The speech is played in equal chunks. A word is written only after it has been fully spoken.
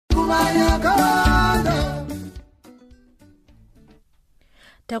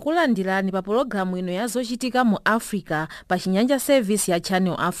Takulandirani pa pologalamu ino ya zochitika mu Africa pa Chinyanja service ya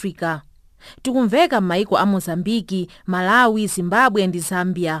Channel Africa. Tikumveka m'maiko a Mozambiki, Malawi, Zimbabwe ndi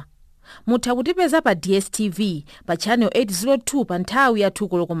Zambia. Mutha kutipeza pa DSTV pa Channel 802 pa nthawi ya 2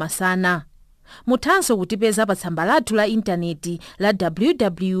 koloko masana. Muthanso kutipeza pa tsamba lathu la intaneti la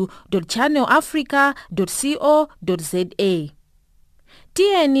www.channelafrica.co.za.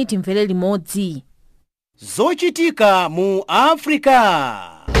 Tiyeni timvere limodzi. Zochitika mu Africa.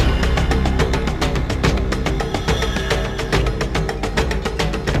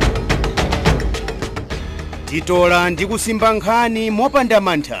 Titola ndi kusimba nkhani mopanda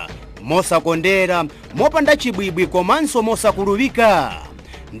mantha, mosakondera, mopanda chibwibwi komanso mosakuluvika.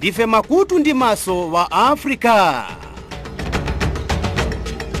 Ndife makutu ndi maso wa Africa.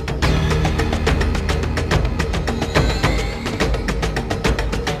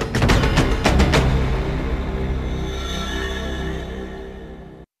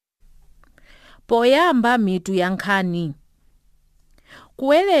 Poyamba mitu ya nkhani.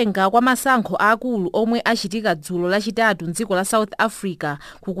 Kuwerenga kwa masankho akulu omwe achitika dzulo lachitatu m'dziko la South Africa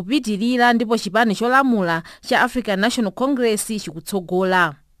kukupitirira ndipo chipani cholamula cha African National Congress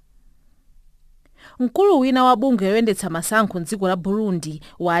chikutsogola. Mkulu wina wa bungwe loyendetsa masankho m'dziko la Burundi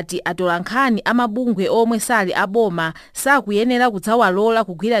wati atolankhani amabungwe omwe sali aboma sakuyenera kudzawalola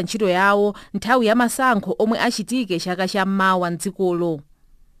kugwira ntchito yawo nthawi ya masankho omwe achitike chaka cham'mawa m'dzikolo.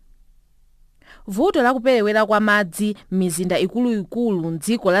 Vuto la kuperewera kwa madzi m'mizinda ikuluikulu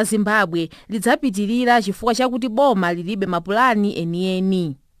m'dziko la Zimbabwe lidzapitirira chifukwa chakuti boma lilibe mapulani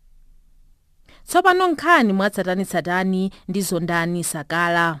enieni. Tsopano nkhani mwatsatanitsatani ndi Zondani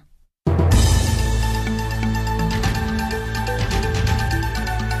Sakala.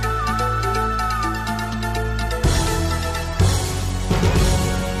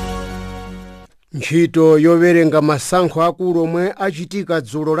 Ntchito yowerenga masankho akulu omwe achitika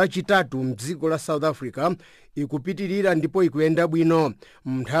dzulo lachitatu m'dziko la South Africa ikupitirira ndipo ikuyenda bwino.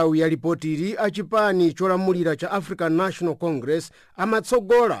 Mnthawi ya ripotiri achipani cholamulira cha African National Congress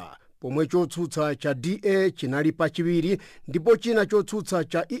amatsogola, pomwe chotsutsa cha DA chinali pachiwiri ndipo china chotsutsa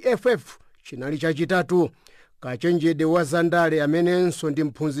cha EFF chinali chachitatu. Kachenjede wa Zandale amenenso ndi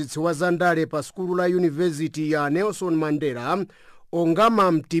mphunzitsi wa Zandale pa skulu la University ya Nelson Mandela,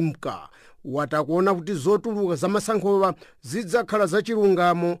 Ongama Mtimka, watakuona kuti zotuluka za masankhowa zidzakhala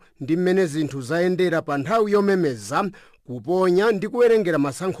zachilungamo ndi mmene zinthu zayendera pa nthawi yomemeza kuponya ndi kuwerengera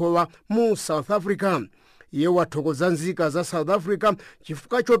masankhowa mu South Africa. Iye wathokoza nzika za South Africa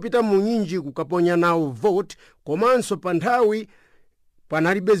chifukwa chopita mu nyinji kukaponya nawo vote, komanso pa nthawi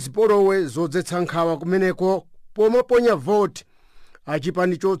panalibe zipolowe zodzetsa nkhawa kumeneko pomaponya vote.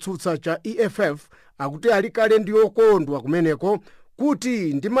 Achipani chotsutsa cha EFF akuti alikale ndi okondwa kumeneko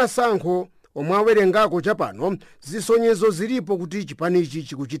kuti ndi masankho omwe awerengako chapano zisonyezo zilipo kuti chipanichi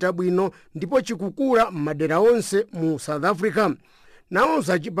chikuchita bwino ndipo chikukula m'madera onse mu South Africa.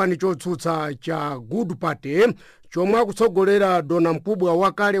 Nawonso chipani chotsutsa cha Good Party chomwe akutsogolera dona mkubwa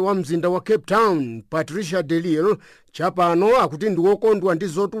wakale wa mzinda wa Cape Town Patricia de Lille chapano akuti ndi wokondwa ndi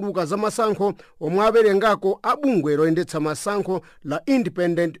zotuluka za masankho omwe awerengako abungwe loyendetsa masankho la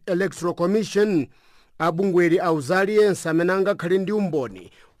Independent Electoral Commission. Abungweri auzaliyense amene angakhale ndi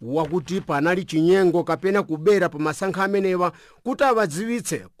umboni wakuti panali chinyengo kapena kubera pa masankho amenewa kuti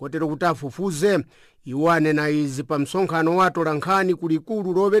awadziwitse kotero kuti afufuze. Iwo anena izi pa msonkhano wa atolankhani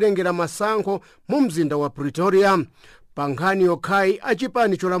kulikulu lowerengera masankho mu mzinda wa Pretoria. Pa nkhani yokhayi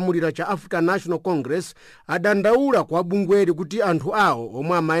achipani cholamulira cha African National Congress adandaula kwa abungweri kuti anthu awo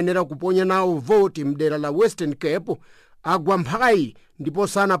omwe amayenera kuponya nawo voti mdera la Western Cape agwa mphayi ndipo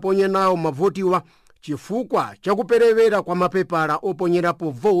sanaponye nawo mavotiwa chifukwa chakuperewera kwa mapepala oponyerapo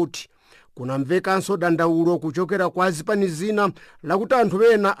vote. Kunamvekanso dandaulo kuchokera kwa azipani zina lakuti anthu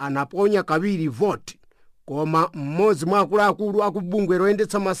ena anaponya kawiri vote, koma mmodzi mwa akuluakulu akubungwe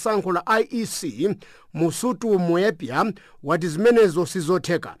loyendetsa masankho la IEC Musutu Moepya wati zimenezo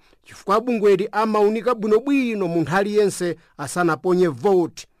sizotheka chifukwa abungweri amaunika bwinobwino munthu aliyense asanaponye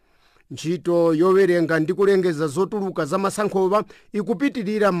vote. Ntchito yowerenga ndi kulengeza zotuluka za masankhowa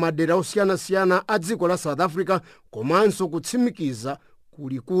ikupitirira m'madera osiyanasiyana a dziko la South Africa komanso kutsimikiza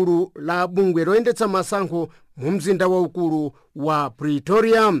kulikulu la bungwe loyendetsa masankho mu mzinda waukulu wa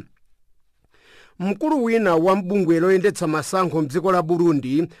Pretoria. Mkulu wina wa mbungwe loyendetsa masankho mdziko la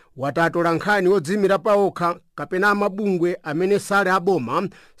Burundi watatola nkhani odzimira paokha kapena amabungwe amene sali aboma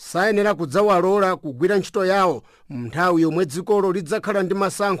sayenera kudzawalola kugwira ntchito yawo mnthawi yomwe dzikolo lidzakhala ndi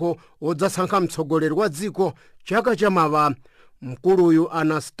masankho odzasankha mtsogoleri wa dziko chaka chamawa. Mkuluyu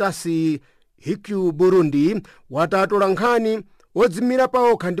Anastasi Hikyu Burundi watatola nkhani odzimira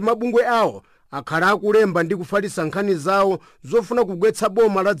paokha ndi mabungwe awo akhala akulemba ndi kufalitsa nkhani zawo zofuna kugwetsa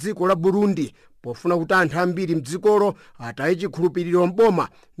boma la dziko la Burundi pofuna kuti anthu ambiri mdzikolo ataye chikhulupiriro mboma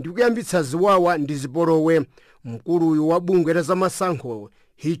ndi kuyambitsa ziwawa ndi zipolowe. Mkuluyu wa bungwe la zamasankho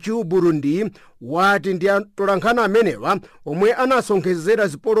Hichu Burundi wati ndi atolankhani amenewa omwe anasonkhezera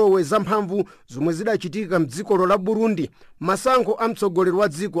zipolowe zamphamvu zomwe zidachitika mdzikolo la Burundi masankho a mtsogoleri wa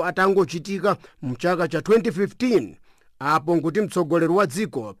dziko atangochitika mchaka cha 2015. Apo nkuti mtsogoleri wa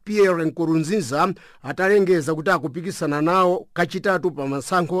dziko Pierre Nkurunziza atalengeza kuti akupikisana nawo kachitatu pa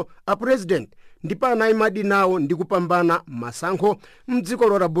masankho a president ndipo anayimadi nawo ndi kupambana masankho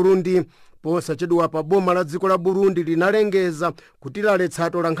mdzikolo la Burundi. Posachedwa pa boma la dziko la Burundi linalengeza kuti laletsa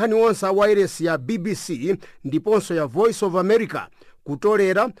atolankhani onse a wailesi ya BBC ndiponso ya Voice of America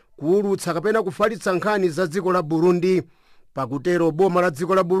kutolera, kuulutsa kapena kufalitsa nkhani za dziko la Burundi. Pakutero boma la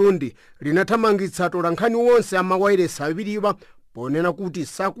dziko la Burundi linathamangitsa atolankhani onse a mawailesi awiriwa ponena kuti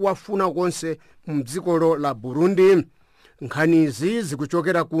sakuwafuna konse mdzikolo la Burundi. Nkhanizi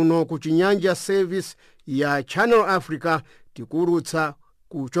zikuchokera kuno ku Chinyanja service ya Channel Africa, tikuulutsa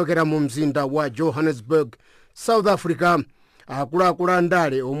kuchokera mu mzinda wa Johannesburg, South Africa. Akuluakulu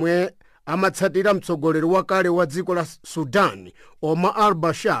andale omwe amatsatira mtsogoleri wakale wa dziko la Sudan Omar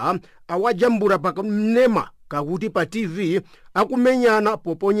al-Bashir awajambula pa mnema kakuti pa TV akumenyana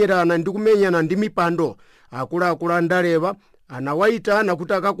poponyerana ndi kumenyana ndi mipando. Akuluakulu andalewa anawayitana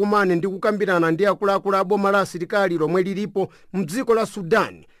kuti akakumane ndi kukambirana ndi akuluakulu a boma la asilikali lomwe lilipo mdziko la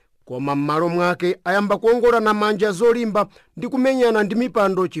Sudan, koma m'malo mwake ayamba kuongolana manja zolimba ndi kumenyana ndi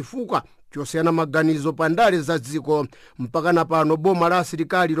mipando chifukwa chosiyana maganizo pa ndale za dziko. Mpaka na pano boma la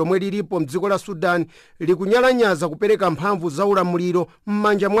asilikali lomwe lilipo mdziko la Sudan likunyalanyaza kupereka mphamvu za ulamuliro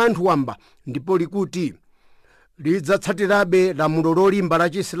m'manja mwa anthu wamba, ndipo likuti lidzatsatirabe lamulo lolimba la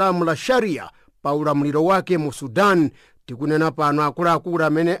Chisilamu la Sharia pa ulamuliro wake mu Sudan. Tikunena pano akuluakulu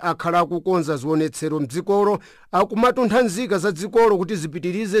amene akhala akukonza zionetsero mdzikolo akumatuntha nzika za dzikolo kuti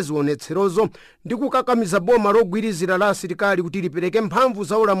zipitirize zionetserozo ndi kukakamiza boma logwirizira la asilikali kuti lipereke mphamvu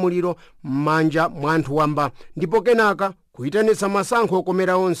za ulamuliro m'manja mwa anthu wamba, ndipo kenaka kuyitanitsa masankho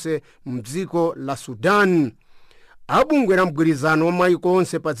okomera onse mdziko la Sudan. Abungwe la mgwirizano wa maiko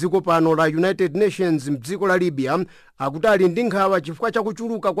onse pa dziko pano la United Nations mdziko la Libya akuti ali ndi nkhawa chifukwa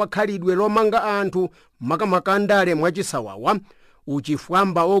chakuchuluka kwa khalidwe lomanga anthu makamaka andale mwachisawawa,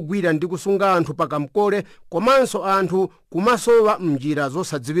 uchifwamba ogwira ndi kusunga anthu pakamkole, komanso anthu kumasowa mnjira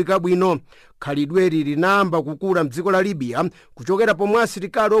zosadziwika bwino. Khalidweli linayamba kukula mdziko la Libya kuchokera pomwe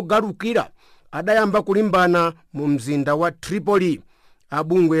asilikali ogalukira adayamba kulimbana mu mzinda wa Tripoli.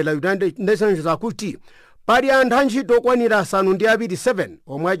 Abungwe la United Nations akuti pali anthu antchito okwanira 7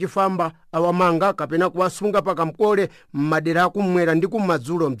 omwe achifamba awamanga kapena kuwasunga pakamkole m'madera akumwera ndi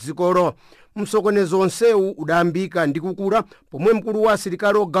kumadzulo mdzikolo. Msokonezo onsewu udayambika ndi kukula pomwe mkulu wa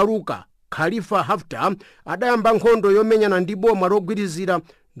asilikali ogaluka Khalifa Haftar adayamba nkhondo yomenyana ndi boma logwirizira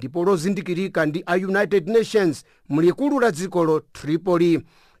ndipo lozindikirika ndi a United Nations mulikulu la dzikolo Tripoli.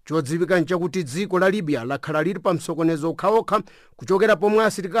 Chodziwika nchakuti dziko la Libya lakhala lili pa msokonezo okhaokha kuchokera pomwe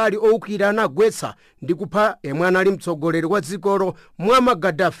asilikali owukira anagwetsa ndi kupha yemwe anali mtsogoleri wa dzikolo Muammar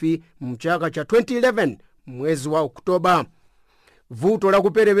Gaddafi mchaka cha 2011 mwezi wa Oktoba. Vuto la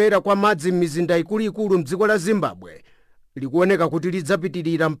kuperewera kwa madzi m'mizinda ikuluikulu mdziko la Zimbabwe likuoneka kuti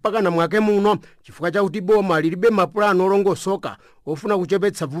lidzapitirira mpaka na mwake muno chifukwa chakuti boma lilibe mapulano olongosoka ofuna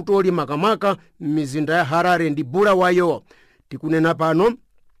kuchepetsa vutoli makamaka m'mizinda ya Harare ndi Bulawayo. Tikunena pano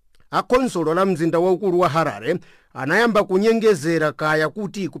akonsolo la mzinda waukulu wa Harare anayamba kunyengezera kaya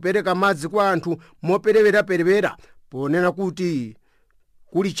kuti kupereka madzi kwa anthu moperewera ponena kuti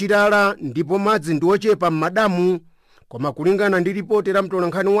kuli chilala ndipo madzi ndi ochepa m'madamu. Koma kulingana ndi ripoti la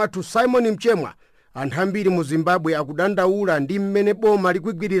mtolankhani wathu Simon Mchemwa, anthu ambiri mu Zimbabwe akudandaula ndi mmene boma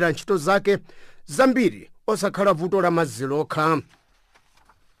likugwirira ntchito zake zambiri osakhala vuto la madzi lokha.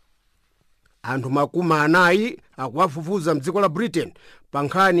 Anthu makumi anayi akuwafufuza mdziko la Britain pa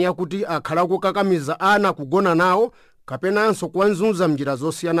nkhani yakuti akhala kukakamiza ana kugona nawo kapenanso kuwanzunza mnjira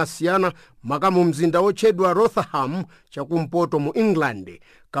zosiyanasiyana maka mu mzinda otchedwa Rotherham chakumpoto mu England.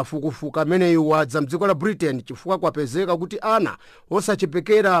 Kafukufuku ameneyu wadza mdziko la Britain chifukwa kwapezeka kuti ana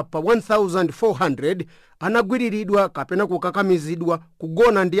osachepekera pa 1400 anagwiriridwa kapena kukakamizidwa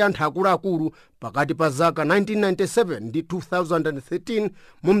kugona ndi anthu akuluakulu pakati pa zaka 1997 ndi 2013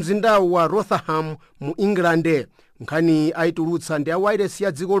 mu mzindawu wa Rotherham mu England. Nkhani aitulutsa ndi awailesi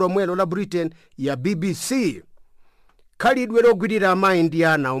ya dziko lomwelo la Britain ya BBC. Khalidwe logwirira amayi ndi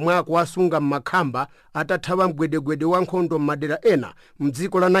ana omwe akuwasunga m'makhamba atathawa mgwedegwede wa nkhondo m'madera ena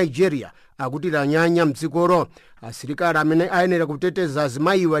mdziko la Nigeria akuti lanyanya mdzikolo. Asilikali amene ayenera kuteteza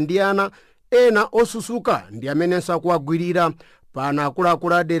azimayiwa ndi ana ena osusuka ndi amenenso akuwagwirira. pana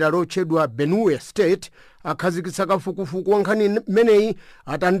akuluakulu adera lotchedwa Benue State akhazikitsa kafukufuku wa nkhani imeneyi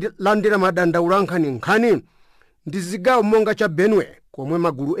atalandira madandaulo a nkhani ndi zigawo monga cha Benue komwe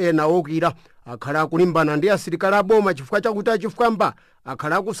magulu ena okira akhala akulimbana ndi asilikali aboma chifukwa chakuti achifwamba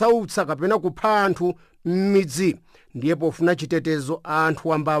akhala akusautsa kapena kupha anthu m'midzi. Ndiye pofuna chitetezo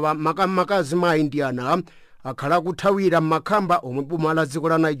anthu ambawa makamakazi mayi ndi ana akhala akuthawira m'makhamba omwe boma la dziko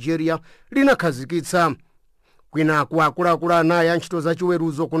la Nigeria linakhazikitsa. Kwinaku akuluakulu anayi a ntchito za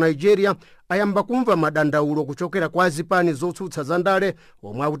chiweruzo ku Nigeria ayamba kumva madandaulo kuchokera kwa zipani zotsutsa za ndale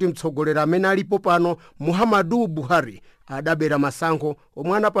omwe akuti mtsogoleri amene alipo pano Muhammadu Buhari adabera masankho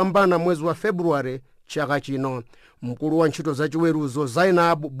omwe anapambana mwezi wa Februwale chaka chino. Mkulu wa ntchito za chiweruzo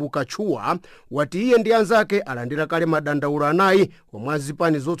Zainab Bukachua wati iye ndi anzake alandira kale madandaulo anayi omwe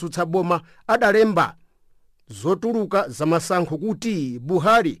azipani zotsutsa boma adalemba zotuluka za masankho kuti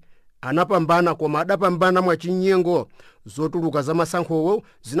Buhari anapambana koma adapambana mwachinyengo. Zotuluka za masankhowo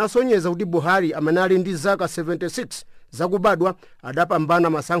zinasonyeza kuti Buhari amene ali ndi zaka 76 zakubadwa adapambana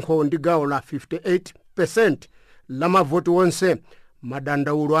masankhowo ndi gawo la 58% la mavoti onse.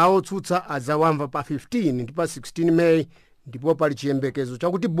 Madandaulo awotsutsa adzawamva pa 15 ndi pa 16 Meyi ndipo pali chiyembekezo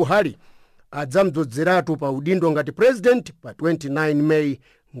chakuti Buhari adzamdzozeratu pa udindo ngati president pa 29 Meyi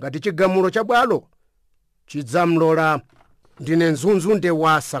ngati chigamulo cha bwalo chidzamlola. Ndine Nzunzunde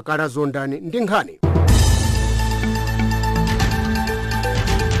wa Sakala Zondani ndi nkhani.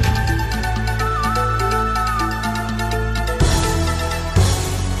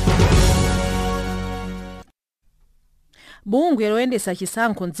 Bungwe loyendesa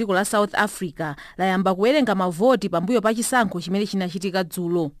chisankho m'dziko la South Africa layamba kuwerenga mavoti pambuyo pa chisankho chimene chinachitika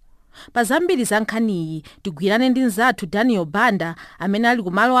dzulo. Pa zambiri za nkhaniyi tigwirane ndi mzathu Daniel Banda amene ali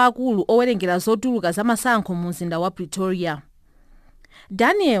kumalo akulu owerengera zotuluka za masankho mu mzinda wa Pretoria.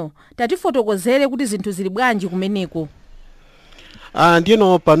 Daniel, tatifotokozere kuti zinthu zili bwanji kumeneko.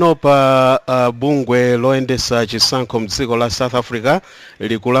 Ndino panopa bungwe loyendesa chisankho m'dziko la South Africa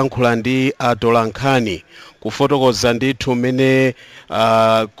likulankhula ndi atolankhani kufotokoza ndithu mmene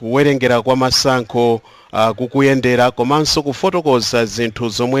kuwerengera kwa masankho kukuyendera komanso kufotokoza zinthu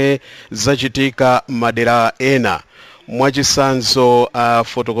zomwe zachitika madera ena. Mwachisanzo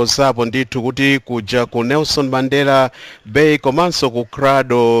fotokozapo ndithu kuti kuja ku Nelson Mandela Bay komanso ku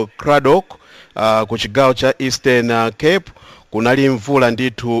Craddock ku chigawo cha Eastern Cape kunali mvula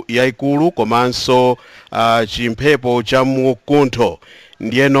ndithu yaikulu komanso chimphepo cha mukuntho.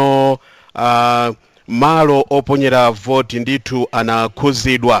 Ndiyeno malo oponyera voti ndithu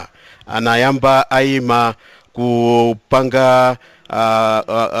anakhuzidwa, anayamba ayima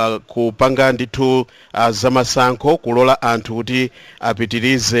kupanga ndithu zamasankho kulola anthu kuti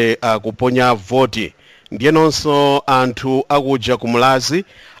apitirize kuponya voti. Ndiyenonso anthu akuja kumulazi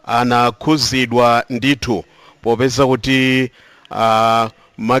anakhuzidwa ndithu popeza kuti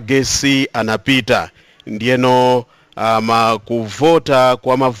magesi anapita. Ndiyeno kuvota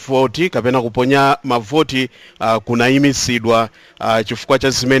kwa mavoti kapena kuponya mavoti kunayimisidwa chifukwa cha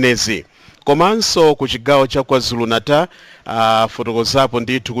zimenezi. Komanso ku chigawo cha KwaZulu-Natal fotokozapo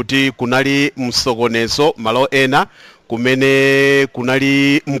ndithu kuti kunali msokonezo malo ena kumene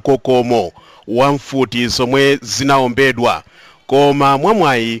kunali mkokomo wa mfuti zomwe zinaombedwa, koma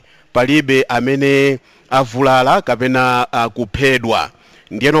mwamwayi palibe amene avulala kapena kuphedwa.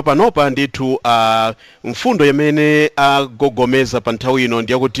 Ndiyeno panopa ndithu mfundo yamene agogomeza pa nthawi ino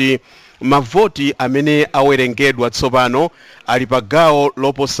ndiyakuti mavoti amene awerengedwa tsopano ali pa gawo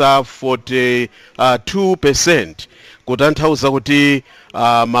loposa 42%, kutanthauza kuti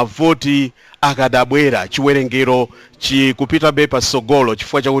mavoti akadabwera chiwerengero chikupitabe pasogolo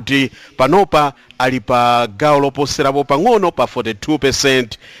chifukwa chakuti panopa ali pa gawo loposerapo pang'ono pa 42%.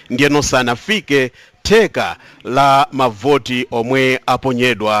 Ndiyeno sanafike theka la mavoti omwe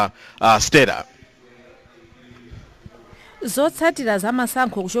aponyedwa Stella. Zotsatira za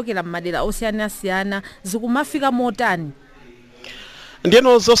masankho kuchokera m'madera osiyanasiyana zikumafika motani?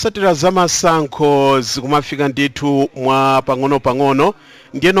 Ndiyeno zotsatira za masankho zikumafika ndithu mwa pang'ono.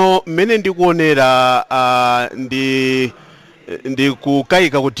 Ndiyeno mmene ndikuonera ndi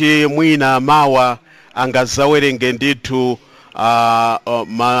kukayika kuti mwina mawa angazawerenge ndithu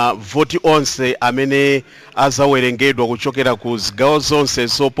mavoti onse amene azawerengedwa kuchokera ku zigawo zonse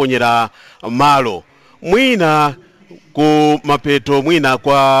zoponyera malo. Mwina ku mapeto mwina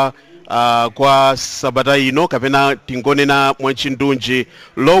kwa sabata ino kapena tingonena mwachindunji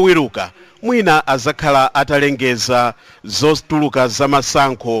lowiruka mwina azakhala atalengeza zotuluka za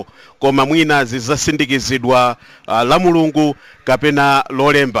masankho, koma mwina zizasindikizidwa la Mulungu kapena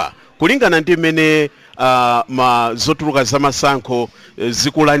lolemba kulingana ndi mmene zotuluka za masankho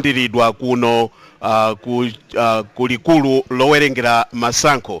zikulandiridwa kuno kulikulu lowerengera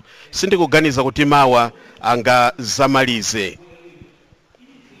masankho sindikuganiza kuti mawa angazamalize.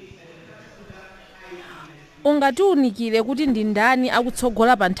 ungatiunikire kuti ndi ndani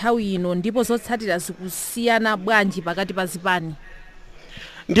akutsogola pa nthawi ino ndipo zotsatira zikusiyana bwanji pakati pa zipani?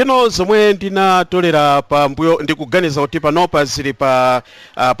 Ndino zomwe ndinatolera pambuyo ndikuganiza kuti panopa zili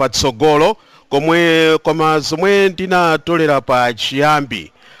patsogolo koma zomwe ndinatolera pa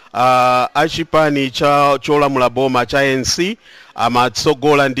chiyambi achipani cholamula boma cha ANC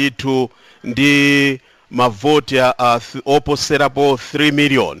amatsogola ndithu ndi mavoti oposerapo 3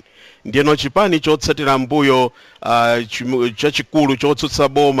 million. Ndino chipani chotsatira mbuyo chachikulu chotsutsa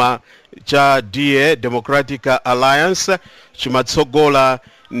boma cha DA Democratic Alliance chimatsogola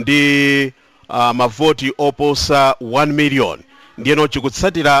ndi mavoti oposa 1 million. Ndino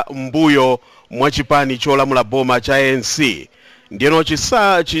chikutsatira mbuyo mwa chipani cholamula boma cha ANC. Ndino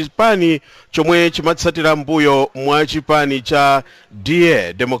chipani chomwe chimatsatira mbuyo mwa chipani cha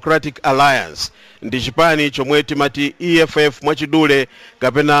DA Democratic Alliance ndi chipani chomwe timati EFF mwachidule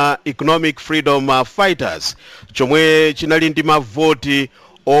kapena Economic Freedom Fighters chomwe chinali ndi mavoti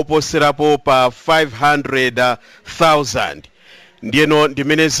oposerapo pa 500,000. Ndiyeno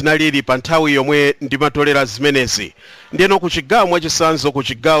ndimene zinalili pa nthawi yomwe ndimatolera zimenezi. Ndiyeno ku chigawo mwachisanzo ku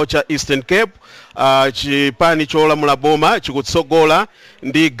chigawo cha Eastern Cape chipani cholamula boma chikutsogola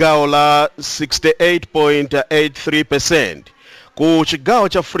ndi gawo la 68.83%. Ku chigawo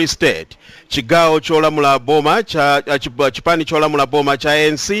cha Free State chigawo cholamula boma chipani cholamula boma cha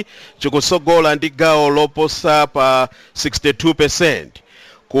ANC chikutsogola ndi gawo loposa pa 62%.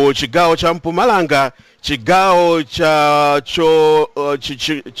 Ku chigawo cha Mpumalanga chigawo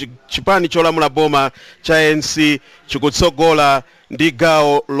chipani cholamula boma cha ANC chikutsogola ndi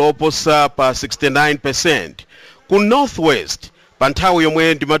gawo loposa pa 69%. Ku Northwest pa nthawi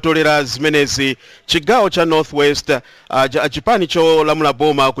yomwe ndimatolera zimenezi chigawo cha Northwest chipani cholamula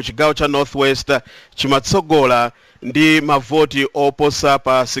boma ku chigawo cha Northwest chimatsogola ndi mavoti oposa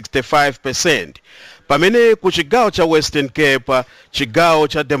pa 65%. Pamene ku chigawo cha Western Cape chigawo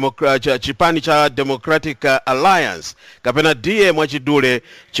cha chipani cha Democratic Alliance kapena DA mwachidule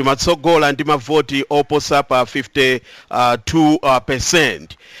chimatsogola ndi mavoti oposa pa 52%.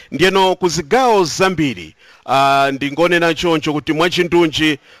 Ndiyeno ku zigawo zambiri ndingonena choncho kuti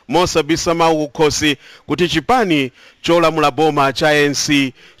mwachindunji mosabisa mawu kukhosi kuti chipani cholamula boma cha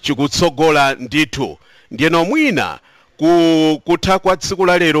ANC chikutsogola ndithu. Ndiyeno mwina kutha kwa tsiku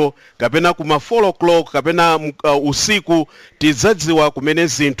la lero kapena kuma 4 o'clock kapena usiku tidzadziwa kumene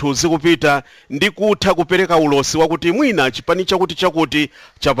zinthu zikupita ndi kutha kupereka ulosi wakuti mwina chipani chakuti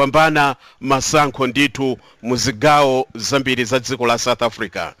chapambana masankho ndithu mu zigawo zambiri za dziko la South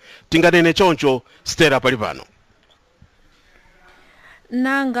Africa. Tinganene choncho Stella pali pano.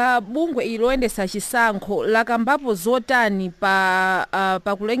 Nanga bungwe iloyendesa chisankho lakambapo zotani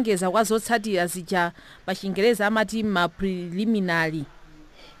pa kulengeza kwa zotsatira zija pa Chingereza amati ma preliminary?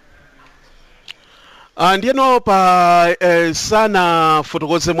 Ndiyeno pa sana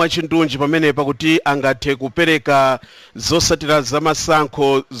fotokoze mwachindunji pamene pakuti angathe kupereka zotsatira za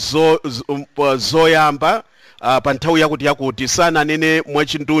masankho zoyamba pa nthawi yakuti sana nene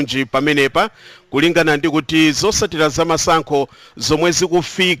mwachindunji pamenepa kulingana ndi kuti zotsatira za masankho zomwe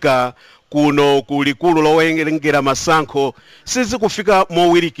zikufika kuno kulikulu lowerengera masankho sizikufika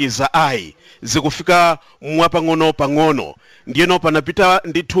mowirikiza ayi, zikufika mwapang'ono. Ndiyeno panapita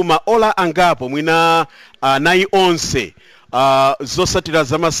ndithu maola angapo mwina nayi onse zotsatira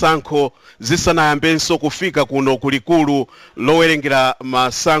za masankho zisanayambenso kufika kuno kulikulu lowerengera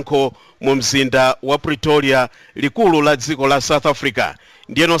masankho mu mzinda wa Pretoria likulu la dziko la South Africa.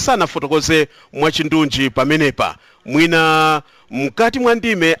 Ndiyeno sana fotokoze mwachindunji pamenepa mwina mkati mwa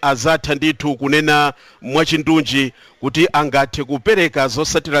ndime azatha ndithu kunena mwachindunji kuti angathe kupereka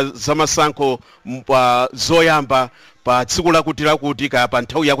zotsatira za masankho zoyamba pa tsiku lakuti kaya pa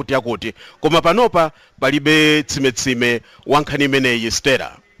nthawi yakuti koma panopa palibe tsimetsime wankhani imeneyi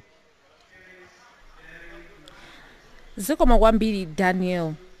Stella. Zikoma kwambiri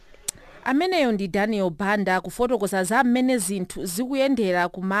Daniel. Ameneyo ndi Daniel Banda kufotokoza za mmene zinthu zikuyendera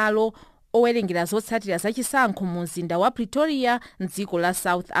kumalo owerengera zotsatira za chisankho mu mzinda wa Pretoria mdziko la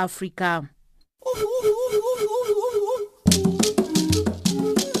South Africa.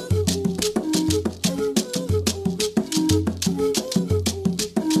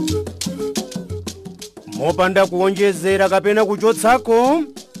 mopanda kuonjezera kapena kuchotsako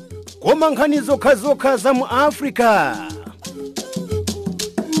koma nkhani zokhazokha za mu Africa.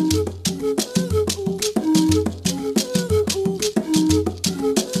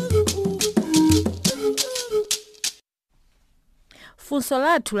 Funso funso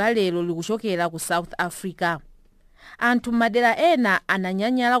lathu la lero likuchokera ku South Africa. Anthu madera ena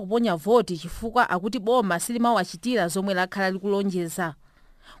ananyanyala kuponya voti chifukwa akuti boma silimawachitira zomwe lakhala likulonjeza.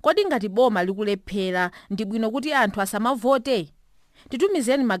 Kodi ngati boma likulephera ndi bwino kuti anthu asamavote?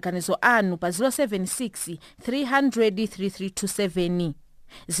 Titumizeni maganizo anu pa 076 300 3327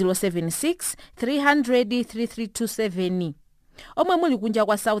 076 300 3327 omwe muli kunja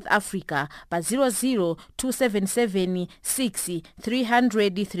kwa South Africa pa 00277 6 300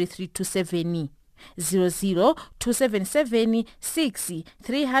 3327 00277 6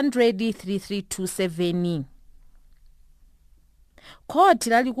 300 3327. Khoti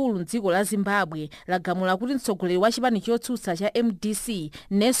lalikulu mdziko la Zimbabwe lagamula kuti mtsogoleri wa chipani chotsutsa cha MDC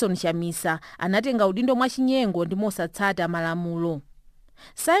Nelson Chamisa anatenga udindo mwachinyengo ndi mosatsata malamulo.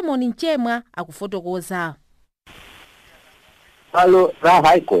 Simon Nchemwa akufotokoza. Palo la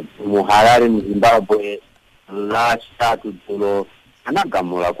High Court mu Harare mu Zimbabwe la chitatu dzulo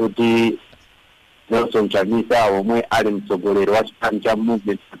anagamula kuti Nelson Chamisa omwe ali mtsogoleri wa chipani cha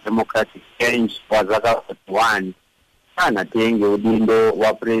Movement for Democratic Change wa zaka 41 anatenge udindo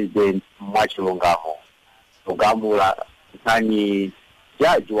wa president mwachilungamo. Kugamula nkhani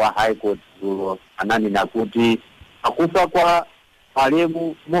jaji wa High Court dzulo ananena kuti akufa kwa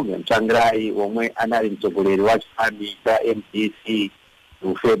Malemu Movement Changirai omwe anali mtsogoleri wa chipani cha MDC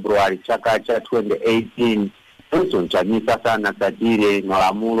mu February chaka cha 2018 Nelson Chamisa sanatsatire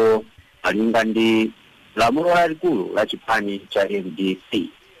malamulo malinga ndi lamulo lalikulu la chipani cha MDC.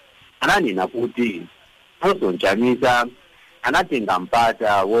 Ananena kuti Nelson Chamisa anatenga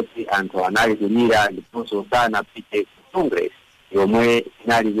mpata woti anthu anali kulira ndiponso sanapite ku Congress yomwe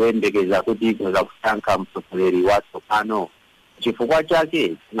inali kuyembekeza kuti ikoza kusankha mtsogoleri wa tsopano. Chifukwa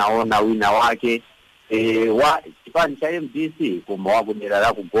chake naona wina wake wa chipani cha MDC kumba wakudera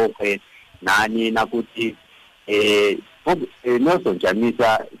la kugokwe nani nakuti Nelson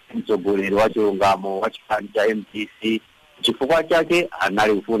Chamisa mtsogoleri wa chilungamo wa chipani cha MDC. Chifukwa chake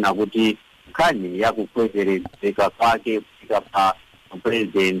anali kufuna kuti nkhani ya kukwezereka kwake kufika pa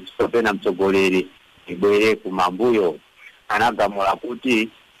president kapena mtsogoleri ibwere kumambuyo. Anagamula kuti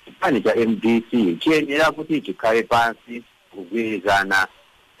chipani cha MDC chiyenera kuti chikhale pansi kugwirizana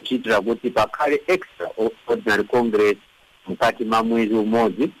kuchitira kuti pakhale extraordinary congress mukati mwa mwezi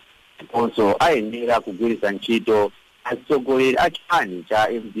umodzi ndiponso ayenera kugwiritsa ntchito atsogoleri a chipani cha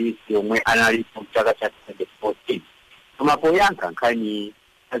MDC omwe analipo mchaka cha 2014. Koma poyankha nkhani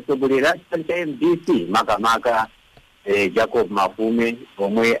atsogoleri a chipani cha MDC makamaka Jacob Mafume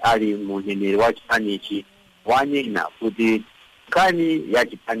omwe ali muneneri wa chipanichi wanena kuti nkhani ya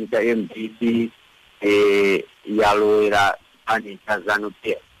chipani cha MDC yalowera chipani cha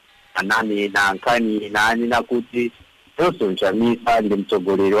ZANU-PF. Ananena nkhani nanena kuti Nelson Chamisa ndi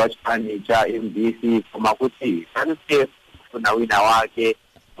mtsogoleri wa chipani cha MDC koma kuti ZANU-PF kuna wina wake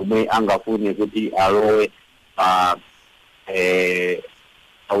omwe angafune kuti alowe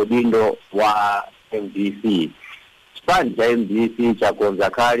udindo wa MDC. Chipani cha MDC chakonza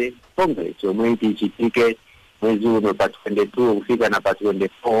kale Congress omwe ichitike mwezi uno pa 22 kufika na pa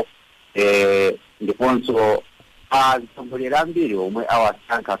 24 ndiponso atsogoleri ambiri omwe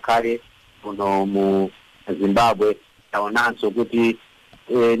awasankha kale kuno mu Zimbabwe taonanso kuti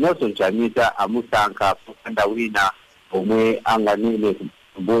Nelson Chamisa amusankha kupanda wina omwe anganene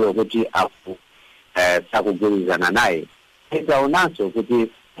kumbuyo kuti sakugwirizana naye. Taonanso kuti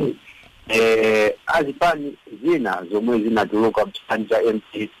azipani zina zomwe zinatuluka mchipani cha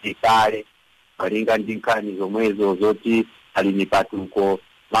MDC kale malinga ndi nkhani zomwezo zoti ali ni patuko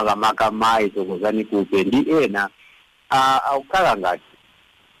makamaka mai tokozani kupe ndi ena aukhala ngati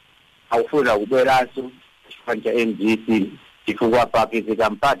aufuna kubweranso chipani cha MDC chifukwa papezeka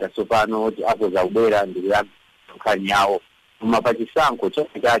mpata tsopano oti akoza kubwera ndi nkhani yawo. Koma pa chisankho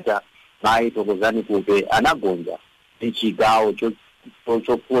chacha mai tokozani kupe anagonja ndi chigawo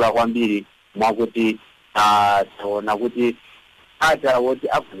chokula kwambiri mwakuti taona kuti ata woti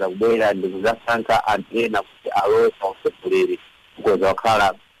akoza kubwera ndi kuzasankha anthu ena kuti alowe pa utsogoleri kukoza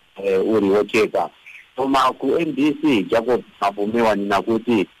wakhala uri wocheka. Koma ku MDC Jacob Mafume wanena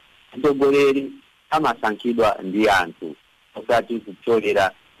kuti mtsogoleri amasankhidwa ndi anthu osati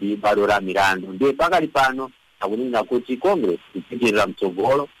kupyolera ndi bwalo la milandu. Ndiye pakali pano akunena kuti Congress ipitirira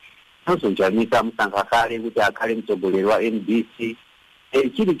mtsogolo Nelson Chamisa amusankha kale kuti akhale mtsogoleri wa MDC.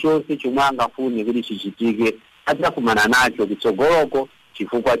 Chilichonse chomwe angafune kuti chichitike adzakumana nacho kutsogoloko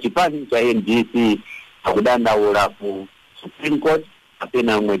chifukwa chipani cha MDC akudandaula ku Supreme Court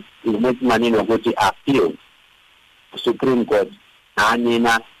kapena umwe timanena kuti appeal Supreme Court.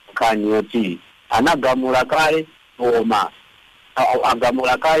 Anena nkhani yoti anagamula kale koma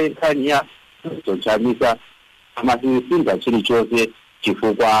agamula kale nkhani ya Nelson Chamisa amasisinza chilichonse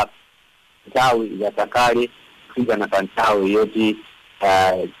chifukwa nthawi yatakale kufika na panthawi yoti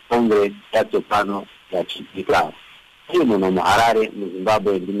Congress yatsopano yachitika. Iyo muno mu Harare mu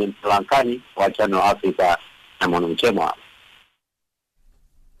Zimbabwe ndine mtolankhani wa Channel Africa na mwana mchemwa.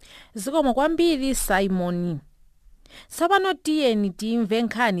 Zikomo kwambiri Simon. Tsopano tiyeni timve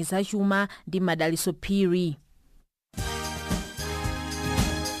nkhani zachuma ndi Madaliso Phiri.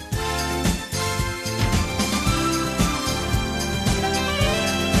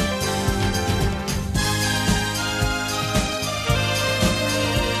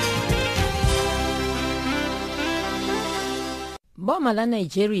 Boma la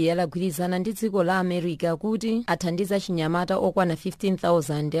Nigeria lagwirizana ndi dziko la America kuti athandiza chinyamata okwana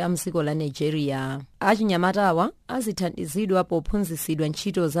 15,000 a mdziko la Nigeria. Achinyamatawa azithandizidwa pophunzitsidwa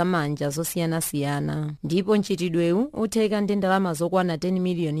ntchito za manja zosiyanasiyana, ndipo ntchitidwewu utheka ndi ndalama zokwana $10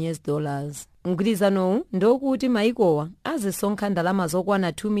 million. Mgwirizanowu ndokuti maikowa azisonkha ndalama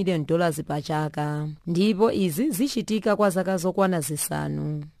zokwana $2 million pa chaka, ndipo izi zichitika kwa zaka zokwana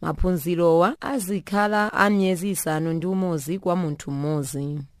zisanu. Maphunzirowa azikhala a miyezi 6 kwa munthu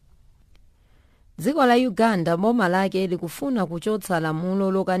mmodzi. Dziko la Uganda boma lake likufuna kuchotsa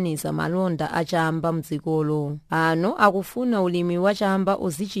lamulo lokaniza malonda achamba mdzikolo. Ano akufuna ulimi wa chamba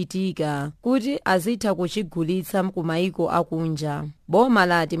uzichitika kuti azitha kuchigulitsa ku maiko akunja. Boma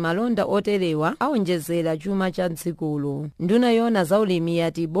lati malonda oterewa aonjezera chuma cha dzikolo. Nduna yona za ulimi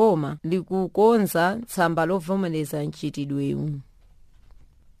yati boma likukonza tsamba lovomereza ntchitidwewu.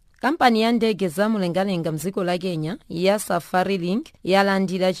 Kampani ya ndege za mlengalenga mdziko la Kenya ya Safarilink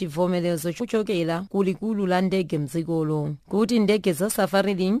yalandira chivomerezo chochokera kulikulu la ndege mdzikolo kuti ndege za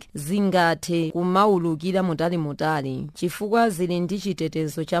Safarilink zingathe kumaulukira mutali chifukwa zili ndi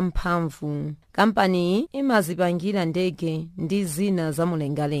chitetezo cha mphamvu. Kampani iyi imazipangira ndege ndi zina za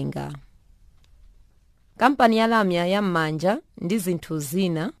mlengalenga. Kampani ya lamya ya m'manja ndi zinthu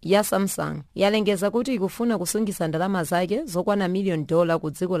zina ya Samsung yalengeza kuti ikufuna kusungisa ndalama zake zokwana $1 million ku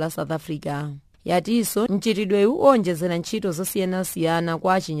dziko la South Africa. Yatinso ntchitidwewu onjezera ntchito zosiyanasiyana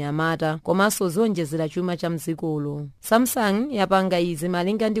kwa achinyamata komanso zonjezera chuma cha mdzikolo. Samsung yapanga izi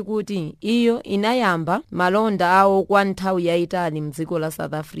malinga ndi kuti iyo inayamba malonda awo kwa nthawi yayitali mdziko la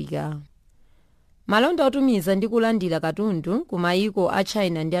South Africa. Malonda otumiza ndi kulandira katundu ku maiko a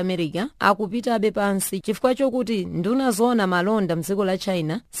China ndi America akupitabe pansi chifukwa chokuti nduna zoona malonda mdziko la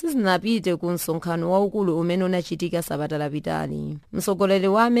China sizinapite ku msonkhano waukulu umene unachitika sabata lapitali. Mtsogoleri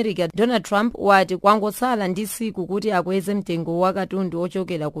wa America Donald Trump wati kwangotsala ndi siku kuti akweze mtengo wa katundu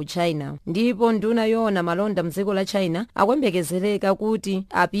ochokera ku China, ndipo nduna yoona malonda mdziko la China akuyembekezereka kuti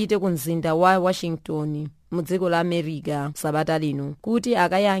apite ku mzinda wa Washington mu dziko la America sabata lino kuti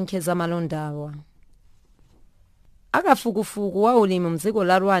akayankhe za malondawa. Akafukufuku wa ulimi mdziko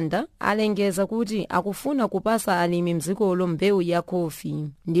la Rwanda alengeza kuti akufuna kupasa alimi mdzikolo mbewu ya kofi,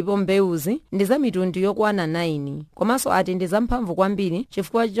 ndipo mbewuzi ndi za mitundu yokwana 9, komanso ati ndi zamphamvu kwambiri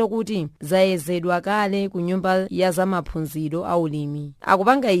chifukwa chokuti zayezedwa kale ku nyumba ya zamaphunziro a ulimi.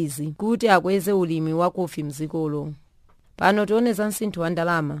 Akupanga izi kuti akweze ulimi wa kofi mdzikolo. Pano tione za msinthu wa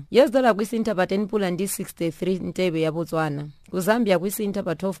ndalama. US dollar kuisintha pa 10 pula ndi 63 ntebe ya Botswana. Ku Zambia kuisintha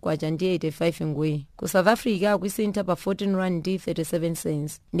pa 12 kwacha ndi 85 ngwe. Ku South Africa kuisintha pa 14 rand ndi 37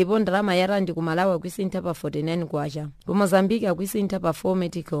 cents. Ndipo ndalama ya randi ku Malawi kuisintha pa 49 kwacha. Ku Mozambique kuisintha pa 4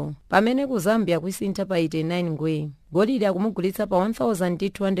 metical. Pamene ku Zambia kuisintha pa 89 ngwe. Golide akumugulitsa pa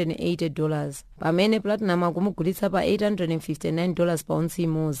 $1,280. Pamene platinum akumugulitsa pa $859 pa onsi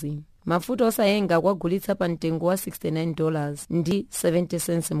imodzi. Mafuta osayenga kwagulitsa pa mtengo wa $69 ndi 70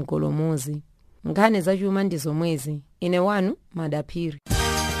 cents mgolo mozi. Nkhani za chuma ndi zomwezi. Ine wanu Madaphiri.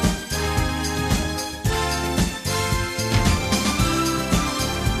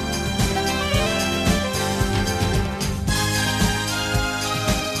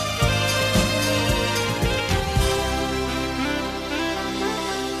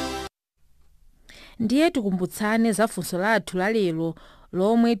 Ndiye tikumbutsane za funso lathu la lero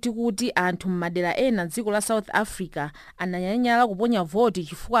lomwe tikuti anthu m'madera ena dziko la South Africa ananyanyala kuponya voti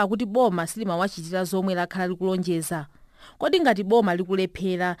chifukwa akuti boma silimawachitira zomwe lakhala likulonjeza. Kodi ngati boma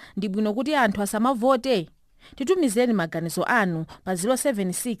likulephera ndi bwino kuti anthu asamavote? Titumizeni maganizo anu pa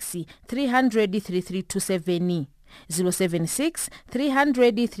 076 300 3327 076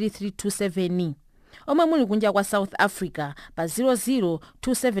 300 3327. Omwe muli kunja kwa South Africa pa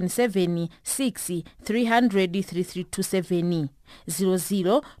 00277 6 300 3327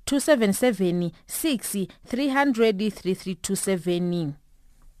 00277 6 300 3327.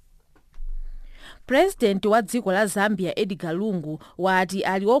 President wa dziko la Zambia Edgar Lungu wati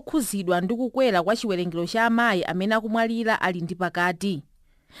ali okhuzidwa ndi kukwera kwa chiwerengero cha amayi amene akumwalira ali ndi pakati.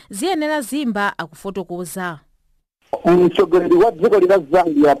 Ziyenera Zimba akufotokoza. mtsogoleri wa dziko la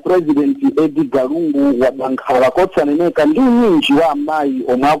Zambia President Edgar Lungu wadandaula kotsaneneka ndi unyinji wa amayi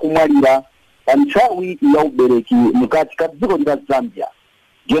omwe akumwalira pa nthawi ya ubereki mkati ka dziko la Zambia.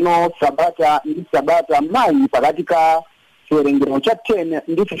 Jeno sabata ndi sabata amayi pakati ka chiwerengero cha 10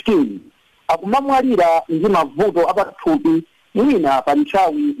 ndi 15 akumamwalira ndi mavuto apathupi mwina pa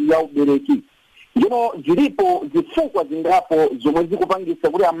nthawi ya ubereki. Jeno zilipo zifukwa zingapo zomwe zikupangisa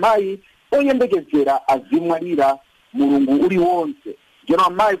kuti amayi oyembekezera azimwalira mulungu uliwonse. Jeno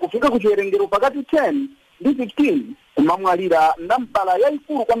amayi kufika ku chiwerengero pakati 10 ndi 15 kumamwalira ndampala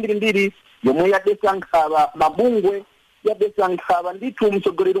yaikulu kwambirimbiri yomwe yadesa nkhawa mabungwe yadesa nkhawa ndithu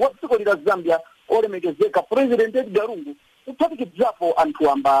mtsogoleri wa dziko la Zambia olemekezeka President Edgar Lungu kuphatikizapo anthu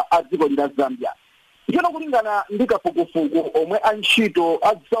amba a dziko la Zambia. Njeno kulingana ndi kafukufuku omwe antchito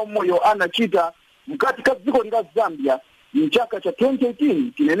a zaumoyo anachita mkati ka dziko la Zambia mchaka cha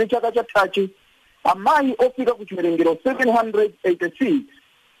 2018 chinene chaka cha thachi, amayi ofika ku chiwerengero 786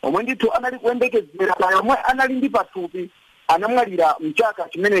 omwe ndithu anali kuyembekezera omwe anali ndi pathupi anamwalira mchaka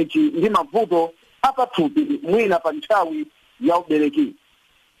chimenechi ndi mavuto apathupi mwina pa nthawi ya ubereki.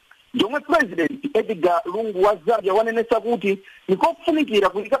 Jomwe President Edgar Lungu wa Zambia wanenesa kuti nikofunikira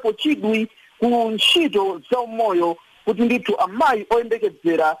kuyikapo chidwi ku ntchito zaumoyo kuti ndithu amayi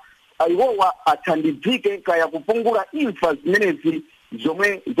oyembekezera iwowa athandizike kaya kupungula imfa zimenezi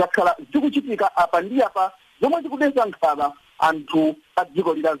zomwe zakhala zikuchitika apa ndi apa zomwe zikudesa nkhawa anthu a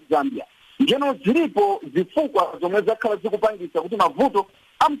dziko la Zambia. Njeno zilipo zifukwa zomwe zakhala zikupangisa kuti mavuto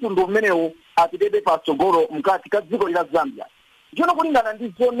a mtundu umenewu apitebe patsogolo mkati ka dziko la Zambia. Njeno kulingana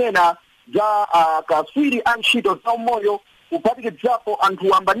ndi zonena za kaswiri a ntchito zaumoyo kuphatikizapo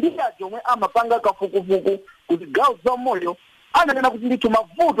anthu amba ndi aja omwe amapanga kafukufuku kuti gawo zaumoyo ananena kuti ndithu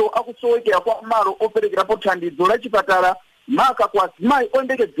mavuto akusowekera kwa malo operekerapo thandizo la chipatala maka kwa azimayi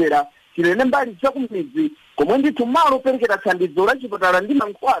oyembekezera chilene mbali zakumidzi komwe ndithu malo operekera thandizo la chipatala ndi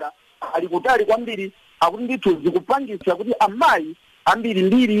mankhwala ali kutali kwambiri, akuti ndithu zikupangisa kuti amayi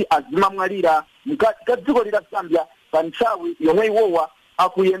ambirimbiri azimamwalira mkati ka dziko la Zambia pa nthawi yomwe iwowa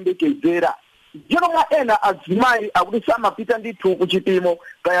akuyembekezera. Njeno mwa ena azimayi akuti samapita ndithu ku chipimo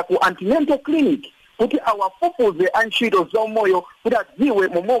kaya ku antenatal clinic kuti awafufuze antchito zaumoyo kuti adziwe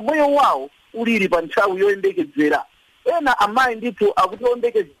momwe moyo wawo ulili pa nthawi yoyembekezera. Ena amayi ndithu akuti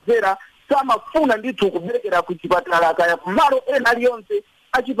oyembekezera samafuna ndithu kuberekera ku chipatala kaya ku malo ena aliyonse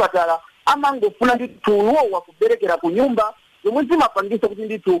achipatala, amangofuna ndithu iwowa kuberekera ku nyumba zomwe zimapangisa kuti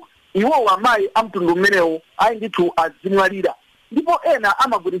ndithu iwowa amayi a mtundu umenewu ayi ndithu azimwalira. Ndipo ena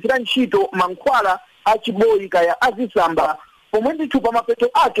amagwirisira ntchito mankhwala achiboyi kaya azisamba pomwe ndithu pa mapeto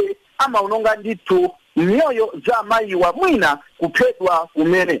ake amaononga ndithu mioyo za amayiwa mwina kuphedwa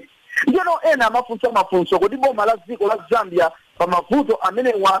kumene. Njeno ena amafunsa mafunso kuti boma la dziko la Zambia pa mavuto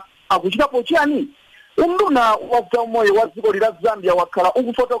amenewa akuchitapo chiyani. Unduna wa zaumoyo wa dziko la Zambia wakhala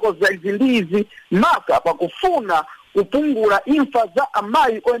ukufotokoza izi ndi izi maka pakufuna kupungula imfa za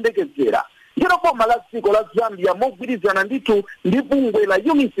amayi oyembekezera. Njeno boma la dziko la Zambia mogwirizana ndithu ndi bungwe la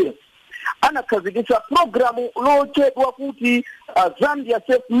UNICEF anakhazikitsa programu lotchedwa kuti Zambia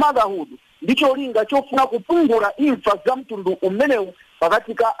Safe Motherhood ndicho linga chofuna kupungula imfa za mtundu umenewu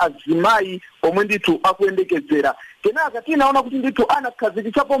pakati ka azimayi omwe ndithu akuyembekezera. Kenaka tinaona kuti ndithu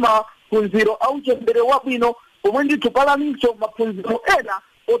anakhazikitsapo maphunziro auchembere wabwino omwe ndithu palaninso maphunziro ena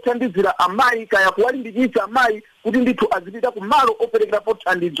othandizira amayi kaya kuwalimbikitsa amayi kuti ndithu azipita ku malo operekerapo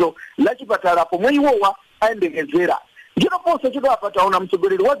thandizo la chipatala pomwe iwowa ayembekezera. Njeno ponse chidapa taona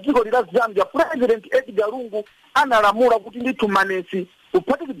mtsogoleri wa dziko la Zambia President Edgar Lungu analamula kuti ndithu manesi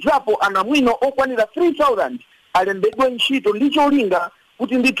kuphatikizapo anamwino okwanira 3000 alembedwe ntchito ndicho linga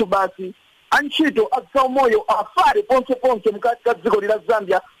kuti ndithu basi antchito a zaumoyo afale ponse mkati ka dziko la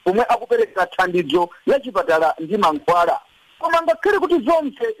Zambia pomwe akupereka thandizo la chipatala ndi mankhwala. Koma ngakhale kuti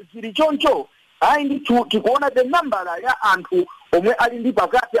zonse zili choncho ayi ndithu tikuona the nambala ya anthu omwe ali ndi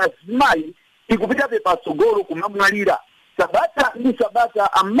pakati azimayi ikupitabe patsogolo kumamwalira. Sabata ndi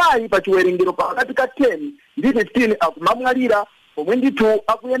sabata amayi pa chiwerengero pakati ka 10 ndi 15 akumamwalira pomwe ndithu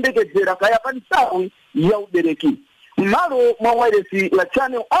akuyembekezera kaya pa nthawi ya ubereki. M'malo mwa wailesi la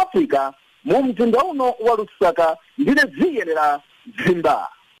Channel Africa mu mzinda uno wa Lusaka ndine ziyenera Zimba.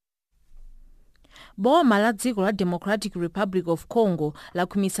 Boma la dziko la Democratic Republic of Congo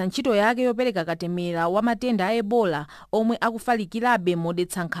lakhumisa ntchito yake yopereka katemera wa matenda a Ebola omwe akufalikirabe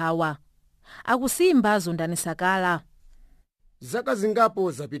modetsa nkhawa. Akusimba Zondani Sakala. Zaka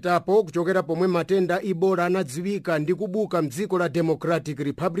zingapo zapitapo kuchokera pomwe matenda Ebola anadziwika ndi kubuka mdziko la Democratic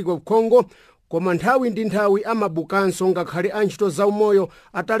Republic of Congo, koma nthawi ndi nthawi amabukanso ngakhale antchito zaumoyo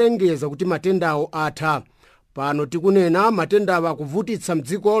atalengeza kuti matendawo atha. pano tikunena matendawa akuvutitsa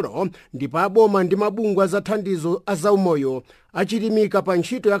mdzikolo ndipo aboma ndi mabungwe azathandizo azaumoyo achilimika pa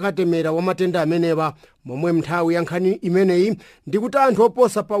ntchito yakatemera wa matenda amenewa, momwe nthawi ya nkhani imeneyi ndikuti anthu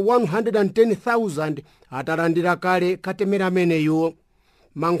oposa pa 110,000 atalandira kale katemera ameneyu.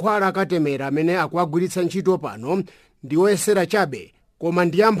 mankhwala akatemera amene akuagwiritsa ntchito pano ndi oyesera chabe, koma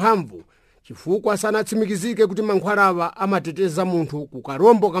ndi amphamvu chifukwa sanatsimikizike kuti mankhwalawa amateteza munthu ku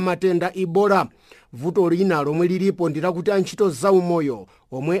karombo ka matenda Ebola. Vuto lina lomwe lilipo ndi lakuti antchito zaumoyo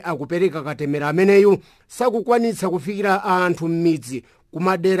omwe akupereka katemera ameneyu sakukwanitsa kufikira anthu m'midzi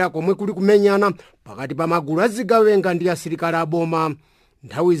kumadera komwe kuli kumenyana pakati pa magulu azigawenga ndi asilikali aboma.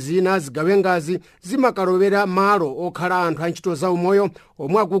 Nthawi zina zigawengazi zimakalowera malo okhala anthu antchito zaumoyo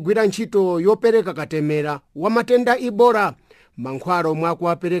omwe akugwira ntchito yopereka katemera wa matenda Ebola. mankhwala omwe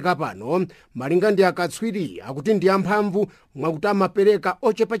akuwapereka pano malinga ndi akatswiri akuti ndi amphamvu mwakuti amapereka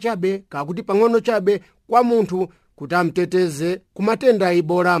ochepa chabe kakuti pang'ono chabe kwa munthu kuti amteteze ku matenda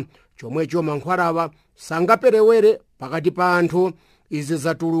Ebola. chomwecho mankhwalawa sangaperewere pakati pa anthu. Izi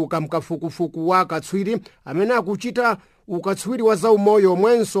zatuluka mkafukufuku wa akatswiri amene akuchita ukatswiri wa zaumoyo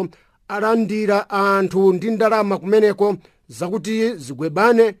omwenso alandira anthu ndi ndalama kumeneko zakuti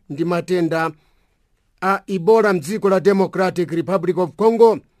zigwebane ndi matenda a Ebola mdziko la Democratic Republic of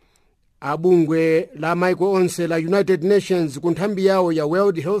Congo. Abungwe la maiko onse la United Nations ku nthambi yawo ya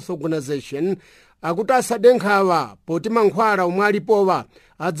World Health Organization akuti asade nkhawa poti mankhwala omwe alipowa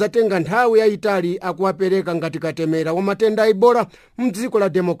adzatenga nthawi yayitali akuwapereka ngati katemera wa matenda Ebola mdziko la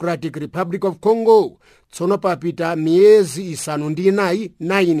Democratic Republic of Congo. Tsono papita miyezi isanu ndi inayi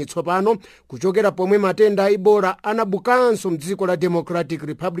 9 tsopano kuchokera pomwe matenda Ebola anabukanso mdziko la Democratic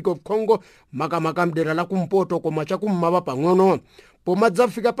Republic of Congo makamaka mdera la kumpoto koma chakummawa pang'ono.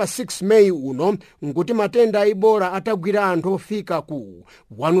 pomadzafika pa 6 Meyi uno nkuti matenda Ebola atagwira anthu ofika ku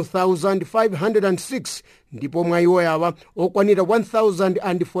 1,506 ndipo mwa iwo yawa okwanira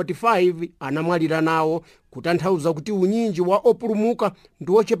 1,045 anamwalira nawo, kutanthauza kuti unyinji wa opulumuka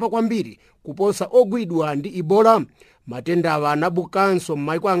ndi ochepa kwambiri kuposa ogwidwa ndi Ebola. Matendawa anabukanso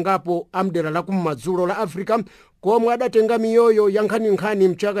m'maiko angapo amdera la kummadzulo la Africa komwe adatenga miyoyo ya nkhaninkhani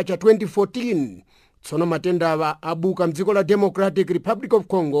mchaka cha 2014. Tsono matendawa abuka mdziko la Democratic Republic of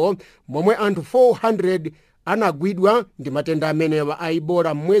Congo momwe anthu 400 anagwidwa ndi matenda amenewa a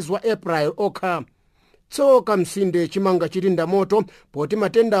Ebola mwezi wa April okha. Tsoka msinde chimanga chilinda moto poti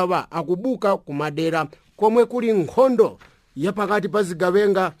matendawa akubuka kumadera komwe kuli nkhondo yapakati pa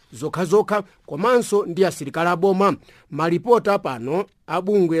zigawenga zokhazokha komanso ndi asilikali aboma. Malipota pano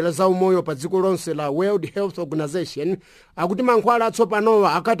abungwe la zaumoyo pa dziko lonse la World Health Organization akuti mankhwala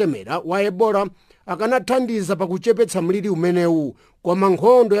atsopanowa akatemera wa Ebola akanathandiza pakuchepetsa mliri umenewu, koma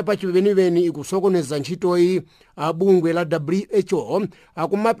nkhondo yapachipenipeni ikusokoneza ntchitoyi. Abungwe la WHO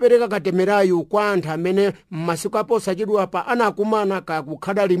akumapereka katemerayu kwa anthu amene m'masiku aposachedwapa anakumana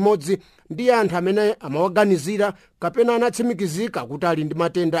kakukhala limodzi ndi anthu amene amawaganizira kapena anatsimikizika kuti ali ndi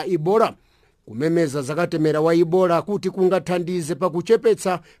matenda Ebola. Kumemeza zakatemera wa Ebola kuti kungathandize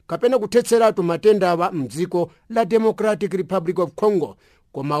pakuchepetsa kapena kuthetseratu matendawa mdziko la Democratic Republic of Congo,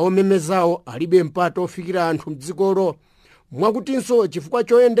 koma omemezawo alibe mpato ofikira anthu mdzikolo, mwakutinso chifukwa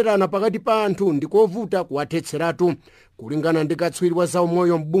choyenderana pakati pa anthu ndikovuta kuwathetseratu. Kulingana ndi katswiri wa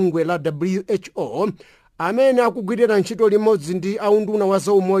zaumoyo mbungwe la WHO amene akugwirira ntchito limodzi ndi aunduna wa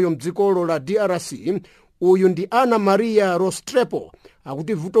zaumoyo mdzikolo la DRC, uyu ndi Ana Maria Rostrepo,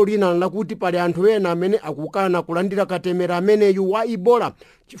 akuti vuto lina lakuti pali anthu ena amene akukana kulandira katemera ameneyu wa Ebola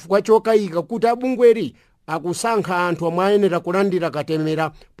chifukwa chokayika kuti abungweri akusankha anthu omwe ayenera kulandira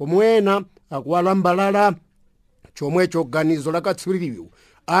katemera pomwe ena akuwalambalala. Chomwecho ganizo la katswiriyu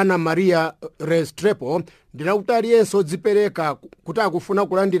Ana Maria Restrepo ndilakuti aliyense odzipereka kuti akufuna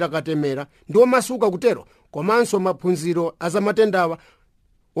kulandira katemera ndi omasuka kutero, komanso maphunziro azamatendawa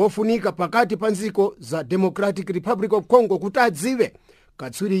ofunika pakati pa nziko za Democratic Republic of Congo kuti adziwe.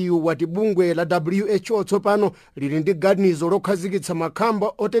 Katswiriyu wati bungwe la WHO tsopano lili ndi ganizo lokhazikitsa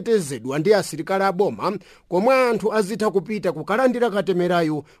makhamba otetezedwa ndi asilikali aboma komwe anthu azitha kupita kukalandira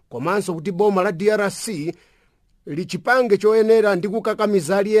katemerayu, komanso kuti boma la DRC lichipange choyenera ndi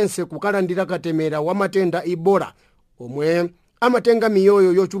kukakamiza aliyense kukalandira katemera wa matenda Ebola omwe amatenga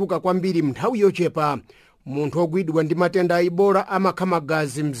miyoyo yochuluka kwambiri mnthawi yochepa. Munthu ogwidwa ndi matenda Ebola amakha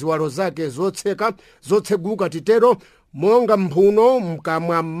magazi mziwalo zake zotseguka titero, monga mphuno,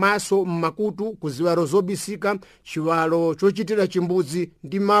 mkamwa, m'maso, m'makutu, kuziwalo zobisika, chiwalo chochitira chimbudzi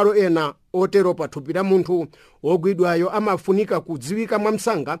ndi malo ena otero pathupi la munthu. Ogwidwayo amafunika kudziwika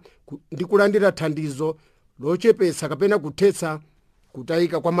mwamsanga ndi kulandira thandizo lochepetsa kapena kuthetsa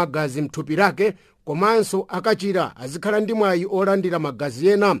kutayika kwa magazi mthupi lake, komanso akachira azikhala ndi mwayi olandira magazi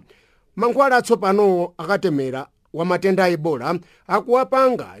ena. mankhwala atsopanowo akatemera wa matenda a ebola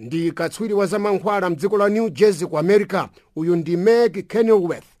akuwapanga ndi katswiri wa zamankhwala mdziko la New Jersey ku America, uyu ndi Meg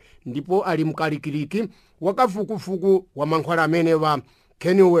Kenilworth, ndipo ali mkalikiliki wakafukufuku wa mankhwala amenewa.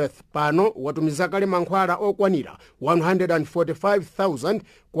 Kenilworth pano watumiza kale mankhwala okwanira 145,000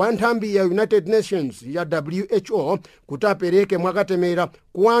 kwa nthambi ya United Nations ya WHO kuti apereke mwakatemera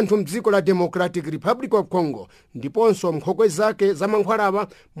ku anthu mdziko la Democratic Republic of Congo, ndiponso mkhokwe zake za mankhwalawa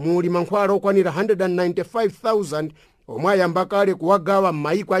muli mankhwala okwanira 195,000 omwe ayamba kale kuwagawa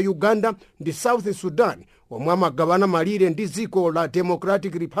m'mayiko a Uganda ndi South Sudan, omwe amagawana malire ndi dziko la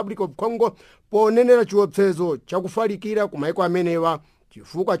Democratic Republic of Congo ponenera chiopsezo chakufalikira ku mayiko amenewa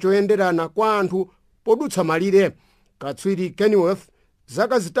chifukwa choyenderana kwa anthu podutsa malire. Katswiri Kenilworth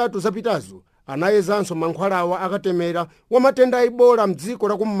zaka zitatu zapitazo anayezanso mankhwalawa akatemera wa matenda a ebola mdziko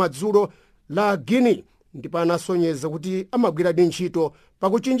la kummadzulo la Guinea, ndipo anasonyeza kuti amagwiradi ntchito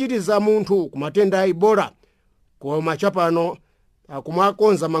pakuchinjiriza munthu ku matenda a ebola, koma chapano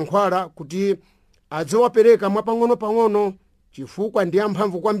akumakonza mankhwala kuti adziwapereka mwapang'ono-pang'ono chifukwa ndi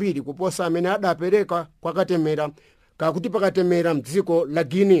amphamvu kwambiri kuposa amene adapereka kwa katemera kakuti pakatemera mdziko la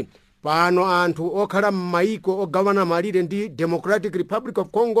Guinea. Pano anthu okhala m'mayiko ogawana malire ndi Democratic Republic of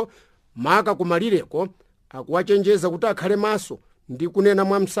Congo maka kumalireko akuwachenjeza kuti akhale maso ndi kunena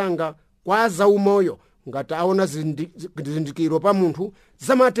mwamsanga kwa zaumoyo ngati aona zizindikiro pa munthu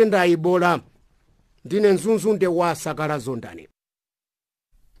za matenda a ebola. Ndine Nzunzunde wa Sakala Zondani.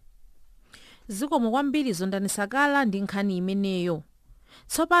 Zikomo kwambiri Zondani Sakala ndi nkhani imeneyo.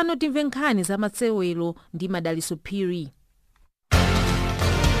 Tsopano timve nkhani za masewero ndi Madaliso Phiri.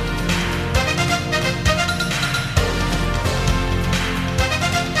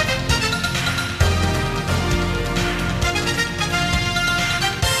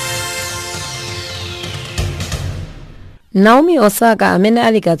 Naomi Osaka amene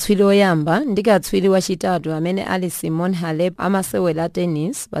ali katswiri oyamba ndi katswiri wachitatu amene ali Simone Halep amasewera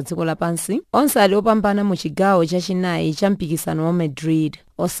tennis pa dziko lapansi, onse ali opambana mu chigawo chachinayi cha mpikisano wa Madrid.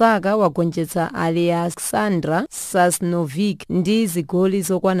 Osaka wagonjetsa Alexandra Sasnovic ndi zigoli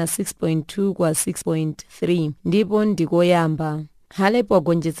zokwana 6.2 kwa 6.3 ndipo ndikoyamba. Halep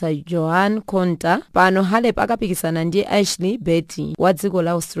wagonjetsa Joan Konta. Pano Halep akapikisana ndi Ashley Betty wa dziko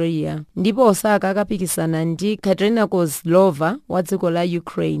la Australia, ndipo Osaka akapikisana ndi Katerina Kozlova wa dziko la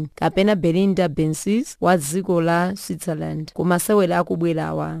Ukraine kapena Belinda Bencic wa dziko la Switzerland kumasewera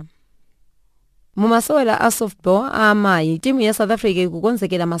akubwerawa. Mu masewera a softball a amayi, timu ya South Africa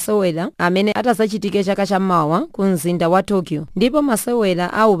ikukonzekera masewera amene atazachitike chaka chammawa ku mzinda wa Tokyo, ndipo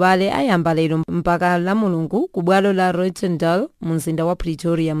masewera a ubale ayamba lero mpaka la Mulungu ku bwalo la Rotendale mu mzinda wa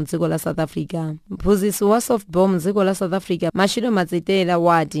Pretoria mu dziko la South Africa. Mphunzitsi wa softball mu dziko la South Africa Mashilo Mazitela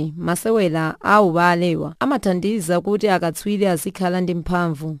wati masewera a ubalewa amathandiza kuti akatswiri azikhala ndi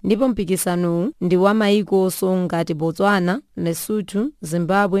mphamvu, ndipo mpikisanowu ndi wa mayiko ngati Botswana, Lesotho,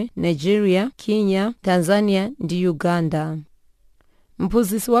 Zimbabwe, Nigeria, Kenya, Tanzania ndi Uganda.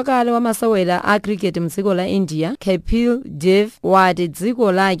 Mphunzitsi wakale wa masewera a cricket mdziko la India Kapil Dev wati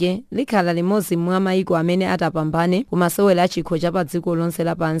dziko lake likhala limodzi mwa mayiko amene atapambane ku masewera a chikho cha pa dziko lonse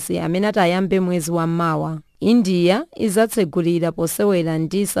lapansi amene atayambe mwezi wa Mawa. India izatsegulira posewera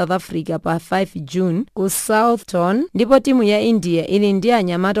ndi South Africa pa 5 June ku Southampton, ndipo timu ya India ili ndi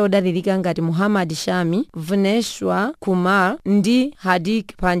anyamata odalirika ngati Muhammad Shami, Bhuvneshwar Kumar ndi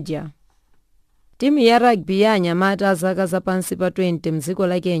Hardik Pandya. Timu ya rugby ya anyamata zaka zapansi pa 20 mdziko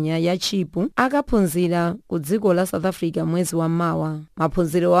la Kenya ya Chipu akaphunzira ku dziko la South Africa mwezi wa Mawa.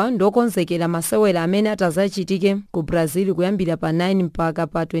 Maphunzirowa ndokonzekera masewera amene atazachitike ku Brazil kuyambira pa 9 mpaka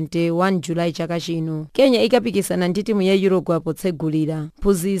pa 21 Julai chaka chino. Kenya ikapikisana ndi timu ya Uruguay potsegulira.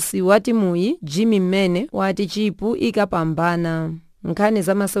 Mphunzitsi wa timuyi Jimmy Mmene wati Chipu ikapambana. Nkhani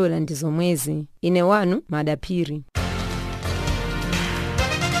za masewera ndi zomwezi. Ine wanu Madaphiri.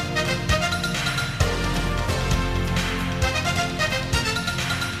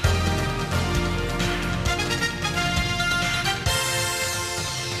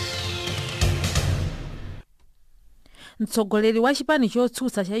 Mtsogoleri wa chipani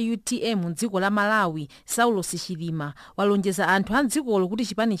chotsutsa cha UTM mdziko la Malawi Saulos Chilima walonjeza anthu a mdzikolo kuti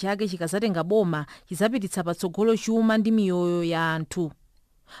chipani chake chikazatenga boma chizapititsa patsogolo chuma ndi miyoyo ya anthu.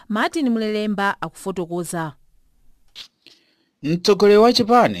 Martin Mulelemba akufotokoza. Mtsogoleri wa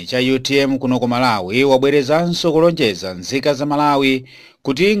chipani cha UTM kuno ku Malawi wabwerezanso kulonjeza nzika za Malawi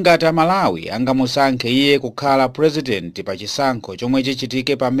kuti ngati Malawi angamusankhe iye kukhala president pa chisankho chomwe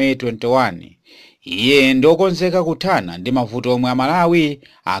chichitike pa May 21, iye ndokonzeka kuthana ndi mavuto omwe Malawi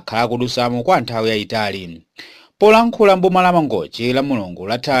akhala kudusamo kwa nthawi yayitali. Polankhula mboma la Mangochi la Mulungu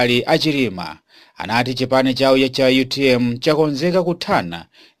latali a Chilima anati chipani chawo cha UTM chakonzeka kuthana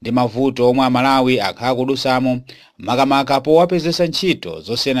ndi mavuto omwe Amalawi akhala kudusamo makamaka powapezesa ntchito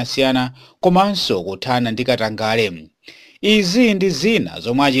zosiyanasiyana komanso kuthana ndi katangale. Izi ndi zina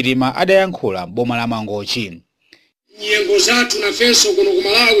zomwe Achilima adayankhula m'boma la Mangochi. Nyengo zathu nafenso kuno ku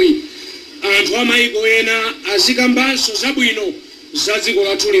Malawi anthu amayiko ena azikambanso zabwino za dziko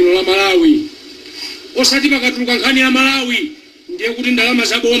lathu lino la Malawi. Osati pakatuluka nkhani ya Malawi ndiye kuti ndalama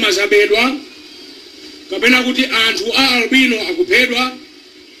zaboma zabedwa, kapena kuti anthu a albino akuphedwa,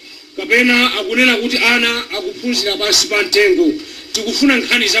 kapena akunena kuti ana akuphunzira pansi pa mtengo. Tikufuna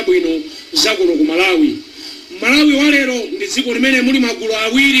nkhani zabwino za kuno ku Malawi. Malawi walero ndi dziko limene muli magulu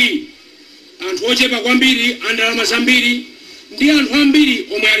awiri, anthu ochepa kwambiri andalama zambiri ndi anthu ambiri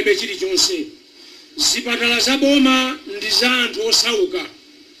omwe alibe chilichonse. Zipatala zaboma ndi za anthu osauka,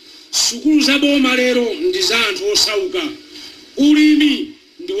 sukulu zaboma lero ndi za anthu osauka, ulimi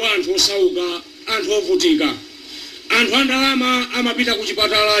ndi wa anthu osauka, anthu ovutika. Anthu andalama amapita ku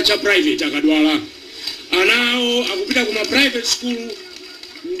chipatala cha private akadwala, ana awo akupita kuma private school,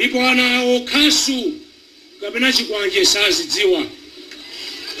 ndipo ana awo khasu kapena chikwanje sazidziwa.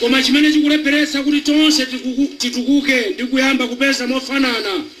 Koma chimene chikulepheretsa kuti tonse titukuke ndi kuyamba kupeza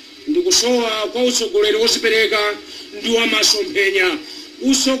mofanana ndi kusowa kwa utsogoleri wozipereka ndi wa masomphenya.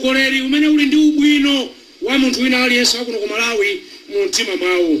 Utsogoleri umene uli ndi ubwino wa munthu wina aliyense wa kuno ku Malawi mu mtima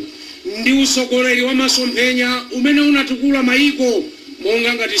mwawo. Ndi utsogoleri wa masomphenya umene unatukula mayiko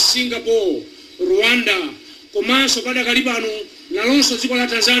monga ngati Singapore, Rwanda, komanso padakali pano nalonso dziko la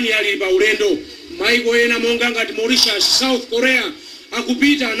Tanzania lili pa ulendo. Mayiko ena monga ngati Mauritius, South Korea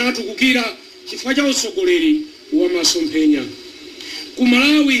akupita natukukira chifukwa cha utsogoleri wa masomphenya. Ku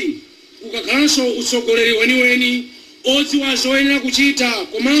Malawi kukakhalanso utsogoleri weniweni odziwa zoyenera kuchita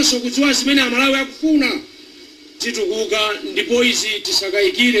komanso kudziwa zimene Amalawi akufuna, titukuka ndipo izi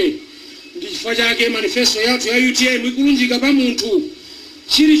tisakayikire. Ndi chifukwa chake manifesto yathu ya UTM ikulunjika pa munthu.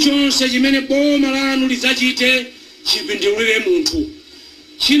 Chilichonse chimene boma lanu lidzachite chipindulire munthu.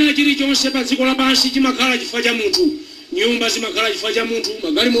 China chilichonse pa dziko lapansi chimakhala chifukwa cha munthu. Nyumba zimakhala chifukwa cha munthu,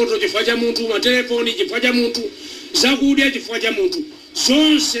 magalimoto chifukwa cha munthu, matelefoni chifukwa cha munthu, zakudya chifukwa cha munthu.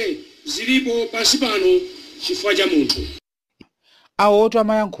 Zonse zilipo pansi pano chifukwa cha munthu. Awotu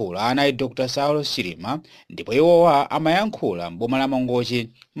amayankhula anali Dr. Saulo Chilima, ndipo iwowa amayankhula m'boma la Mangochi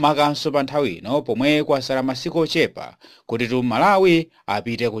makamso pa nthawi ino pomwe kwasala masiku ochepa kuti Malawi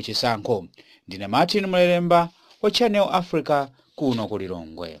apite ku chisankho. Ndine Martin Mlelemba wa Channel Africa kuno ku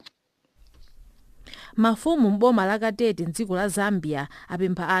Lilongwe. Mafumu m'boma la Katete m'dziko la Zambia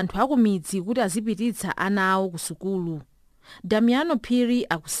apempha anthu akumidzi kuti azipititsa ana awo ku sukulu. Damiano Phiri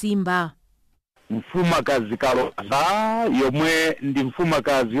akusimba. Mfumakazi Karoza yomwe ndi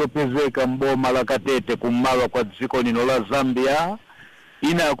mfumakazi yopezeka m'boma la Katete kummawa kwa dziko lino la Zambia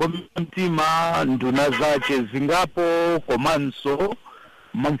inakomera mtima nduna zace zingapo komanso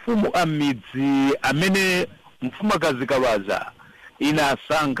mamfumu amidzi amene mfumakazi Karoza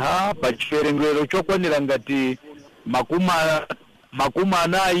inasankha pa chiwerengero chokwanira ngati makumi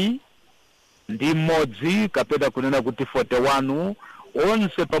anayi ndi mmodzi kapena kunena kuti 41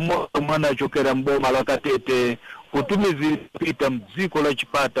 onse pamodzi mwana achokera m'boma la Katete kutumizira kupita mdziko la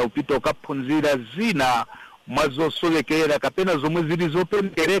Chipata upita ukaphunzira zina mwazosowekera kapena zomwe zili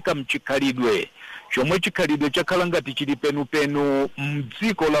zopengereka mchikhalidwe chomwe chikhalidwe chakhala ngati chili penupenu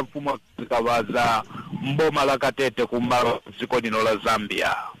mdziko la mfumakazi Karoza m'boma la Katete kumalo dziko lino la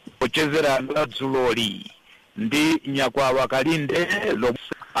Zambia. Ochezera la dzuloli ndi Nyakwawa Kalinde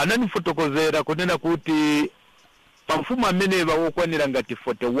ananifotokozera kunena kuti pamfumu amenewa wokwanira ngati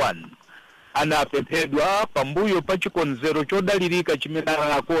 41 anapemphedwa pambuyo pa chikonzero chodalirika chimene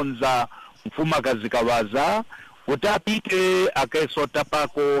anakonza mfumakazi Karoza kuti apite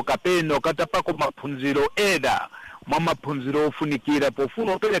akaisotapako kapena katapako maphunziro ena mwa maphunziro ofunikira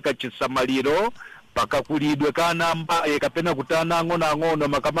pofuna opereka chisamaliro pakakulidwe kanamba kapena kuti ana ang'ono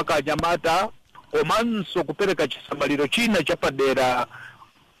makamaka anyamata komanso kupereka chisamaliro china chapadera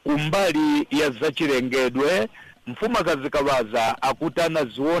kumbali ya zachilengedwe. Mfumakazi Karoza akuti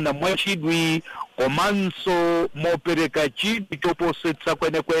anaziona mwachidwi komanso mopereka chidwi choposetsa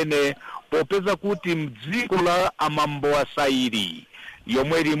kwenekwene popeza kuti mdziko la amambo asairi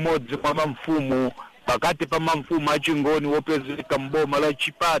yomwe limodzi mwa mamfumu pakati pa mamfumu achingoni wopezeka m'boma la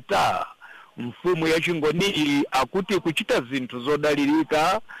Chipata. Mfumu ya chingoni akuti kuchita zinthu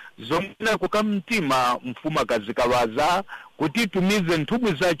zodalirika zomwe kukamtima mfumakazi Karoza kuti tumize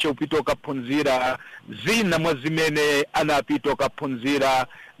nthumwi zace upita ukaphunzira zina mwa zimene anapita ukaphunzira.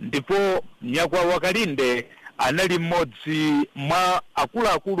 Ndipo Nyakwawa Kalinde anali mmodzi mwa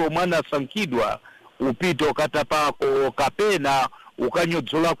akuluakulu omwe anasankhidwa upita ukatapako kapena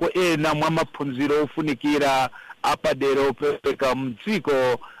ukanyodzolako ena mwa maphunziro ofunikira apadera opezeka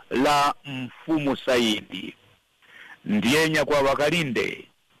mdziko la mfumu Saidi. Ndiye Nyakwawa Kalinde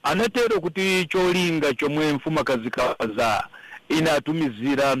anatero kuti cholinga chomwe mfumukazi Kawaza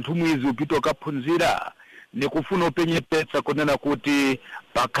inatumizira nthumwizi upito kaphunzira ni kufuna upenyepetsa kunena kuti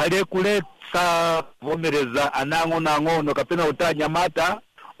pakhale kuletsa kuvomereza anang'ono kapena utanyamata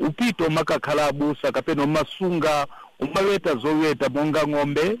upito makakhala abusa kapena umasunga umaweta zoweta monga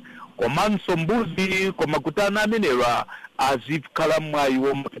ng'ombe komanso mbuzi koma kuti ana amenewa azikhala mwayi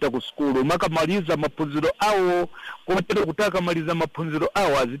womapita ku sukulu makamaliza maphunziro awo kotero kuti akamaliza maphunziro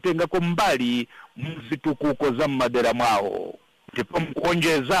awo azitengako mbali muzitukuko za mmadera mwawo. Ndipo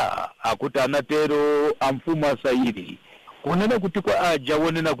mkuonjeza akuti anatero amfumu Saidi kunena kuti kwa aja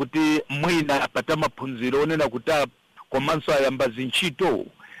wonena kuti mwina apata maphunziro wonena kuti komanso ayamba ntchito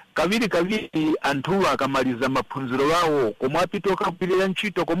kaviri anthu akamaliza maphunziro wawo komwe apita kugwirira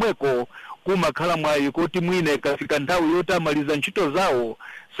ntchito komweko kumakhala mwayi kuti mwina ikafika nthawi yoti amaliza ntchito zawo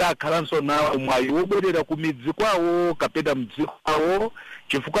sakhalanso nawo mwayi wobwerera ku midzi kwawo kapena mdziko kwawo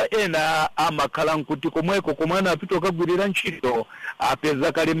chifukwa ena amakhala nkuti komweko komwe anapita kugwirira ntchito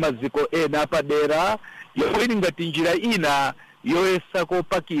apeza kale maziko ena apadera yomwe ngati njira ina yoyesa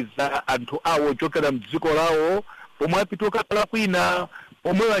kopakiza anthu awo chokera mdziko lawo pomwe apita kukhala kwina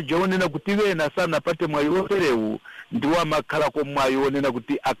pomwe wajaonena kuti wena sanapate mwayi woterewu ndiwo amakhala ko mwayi wonena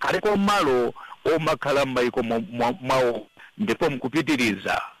kuti akhale ko malo omakhala m'mayiko mwawo. Ndipo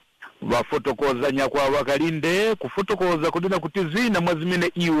mkupitiriza wafotokoza Nyakwawa Kalinde kufotokoza kunena kuti zina mwa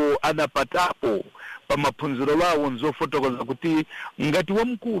zimene iwo anapatapo pa maphunziro wawo nzofotokoza kuti ngati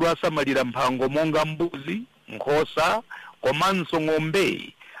wamkulu asamalira mphango monga mbuzi, nkhosa komanso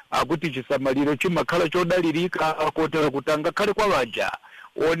ng'ombe akuti chisamaliro chimakhala chodalirika kotera kuti angakhale kwa waja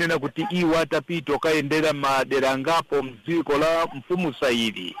onena kuti iwo atapita kayendera madera ngapo mdziko la mfumu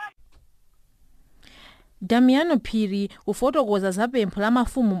Saidi. Damiano Phiri ufotokoza za pempho la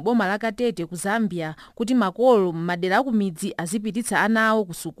mafumu m'boma la Katete ku Zambia kuti makolo m'madera aku midzi azipititsa ana awo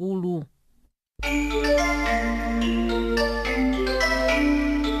ku sukulu.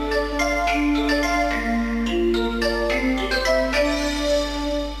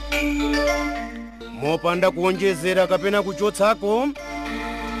 Mopanda kuonjezera kapena kuchotsako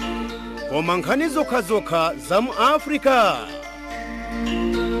koma nkhani zokhazokha za mu Africa.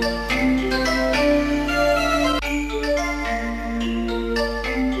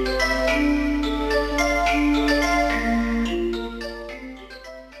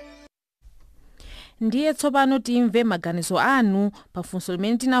 Ndiye tsopano timve maganizo anu pafunso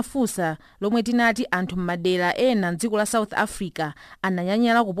limene tinafunsa lomwe tinati anthu m'madera ena mdziko la South Africa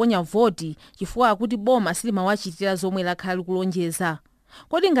ananyanyala kuponya voti chifukwa akuti boma silimawachitira zomwe lakhala likulonjeza.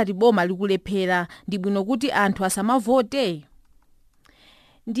 Kodi ngati boma likulephera ndi bwino kuti anthu asamavote?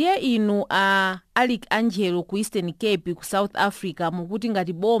 Ndiye inu Alec Angelo ku Eastern Cape ku South Africa mukuti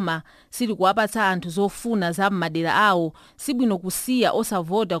ngati boma silikuwapatsa anthu zofuna za m'madera awo sibwino kusiya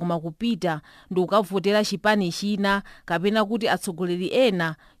osavota koma kupita ndi kukavotera chipani china kapena kuti atsogoleri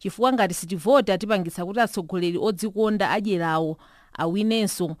ena chifukwa ngati sitivota tipangitsa kuti atsogoleri odzikonda adyerawo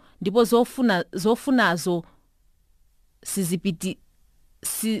awinenso ndipo zofunazo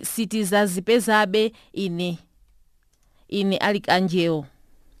sitizazipezabe. ine Alec Angelo.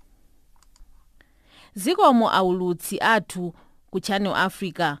 Zikomo aulutsi athu ku Channel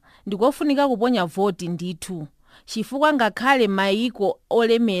Africa ndikofunika kuponya voti ndithu chifukwa ngakhale mayiko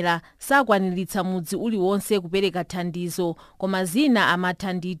olemera sakwaniritsa mudzi uliwonse kupereka thandizo koma zina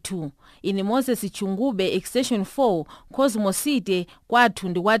amatha ndithu. Ine Moses Chungube Extension 4 Cosmos City kwathu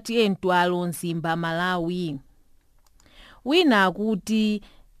ndi kwati Ntwalo Nzimba Malawi. Wina akuti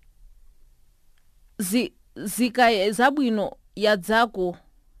zika zabwino yadzako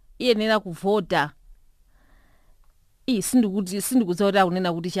iyenera kuvota. Sindikudziwa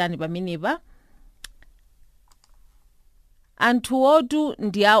kunena kuti chani pamenepa. Anthu otu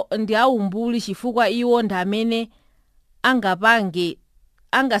ndi aumbuli chifukwa iwo ndi amene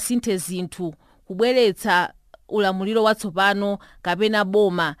angasinthe zinthu kubweretsa ulamuliro watsopano kapena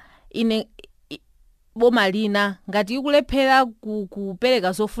boma lina ngati ikulephera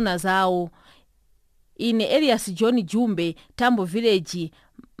kupereka zofuna zawo. Ine Elias John Jumbe Tambo Village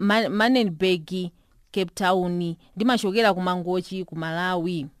Manenberg Cape Town ndimachokera ku Mangochi ku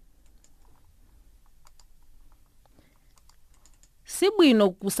Malawi. Sibwino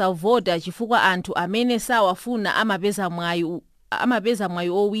kusavota chifukwa anthu amene sawafuna amapeza mwayi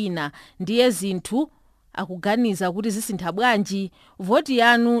owina ndiye zinthu akuganiza kuti zisintha bwanji. Voti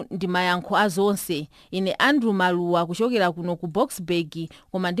yanu ndi mayankho azonse. Ine Andrew Maluwa kuchokera kuno ku Boksburg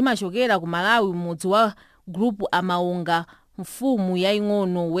koma ndimachokera ku Malawi mudzi wa group Amaunga mfumu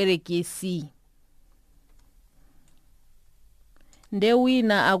yaing'ono werekesi. Nde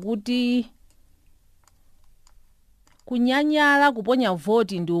wina akuti kunyanyala kuponya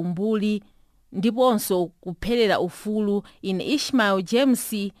voti ndi umbuli ndiponso kuphelera ufulu. Ine Ishmael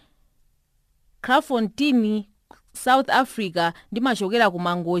James Krafontini, South Africa, ndimachokera ku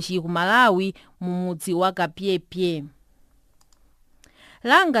Mangochi ku Malawi mumudzi wa Kapyepye.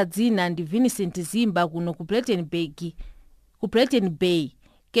 Langa dzina ndi Vincent Zimba kuno ku Brayton Bay,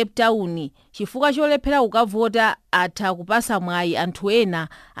 Cape Town. Chifukwa cholephera kukavota atha kupasa mwayi anthu ena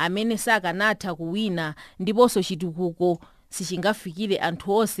amene sakanatha kuwina, ndiponso chitukuko sichingafikire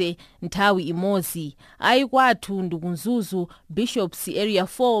anthu onse nthawi imodzi. Ayi kwathu ndi kunzuzu, Bishops Area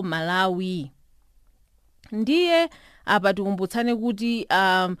 4, Malawi. Ndiye apa tikumbutsane kuti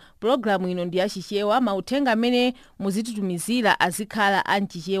programu ino ndi yachichewa. Mauthenga amene muzititumizira azikhala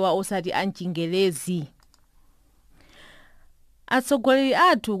anchichewa osati anchingelezi. Atsogoleri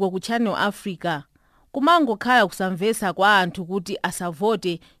athu ku Channel Africa kumangokhala kusamvetsa kwa anthu kuti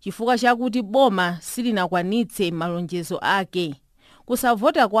asavote chifukwa chakuti boma silinakwanitse malonjezo ake.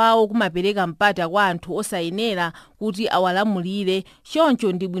 Kusavota kwawo kumapereka mpata kwa anthu osayenera kuti awalamulire,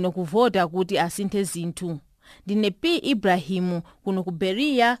 choncho ndi bwino kuvota kuti asinthe zinthu. Ndine P. Ibrahimu kuno ku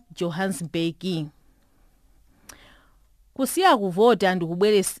Beria, Johannesburg. Kusiya kuvota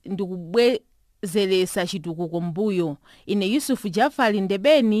ndikubwezeresa chitukuko mbuyo. Ine Yusuf Jafari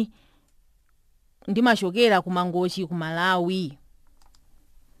Ndebeni ndimachokera ku Mangochi ku Malawi.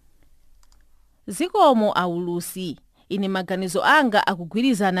 Zikomo aulusi. Ine maganizo anga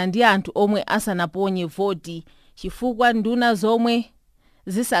akugwirizana ndi anthu omwe asanaponye voti chifukwa nduna zomwe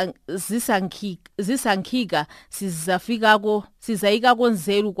zisankhika sizayikako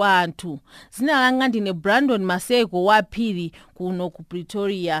nzeru kwa anthu. Zina langa ndine Brandon Maseko wa Phiri kuno ku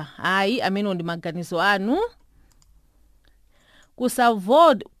Pretoria. Ayi amene ndi maganizo anu.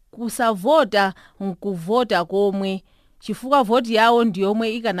 Kusavota nkuvota komwe chifukwa voti yawo ndi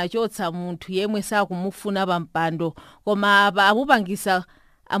yomwe ikanachotsa munthu yemwe sakumufuna pa mpando, koma apa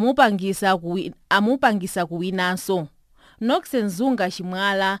amupangisa kuwinanso. Noxen Zunga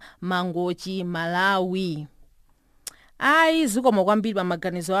Chimwala, Mangochi, Malawi. Ayi zikomo kwambiri pa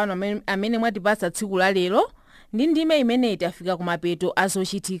maganizo anu amene mwatipatsa tsiku la lero. Ndi ndime imene itafika kumapeto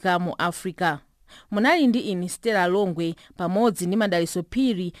azochitika mu Africa. Munali ndi ine Stella Longwe pamodzi ndi Madaliso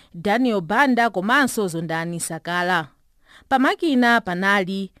Phiri, Daniel Banda komanso Zondani Sakala. Pamakina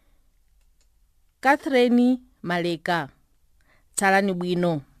panali Catherine Maleka. Tsalani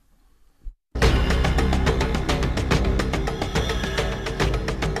bwino.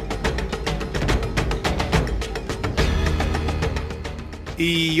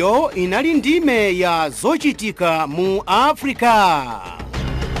 Iyo inali ndime ya zochitika mu Africa.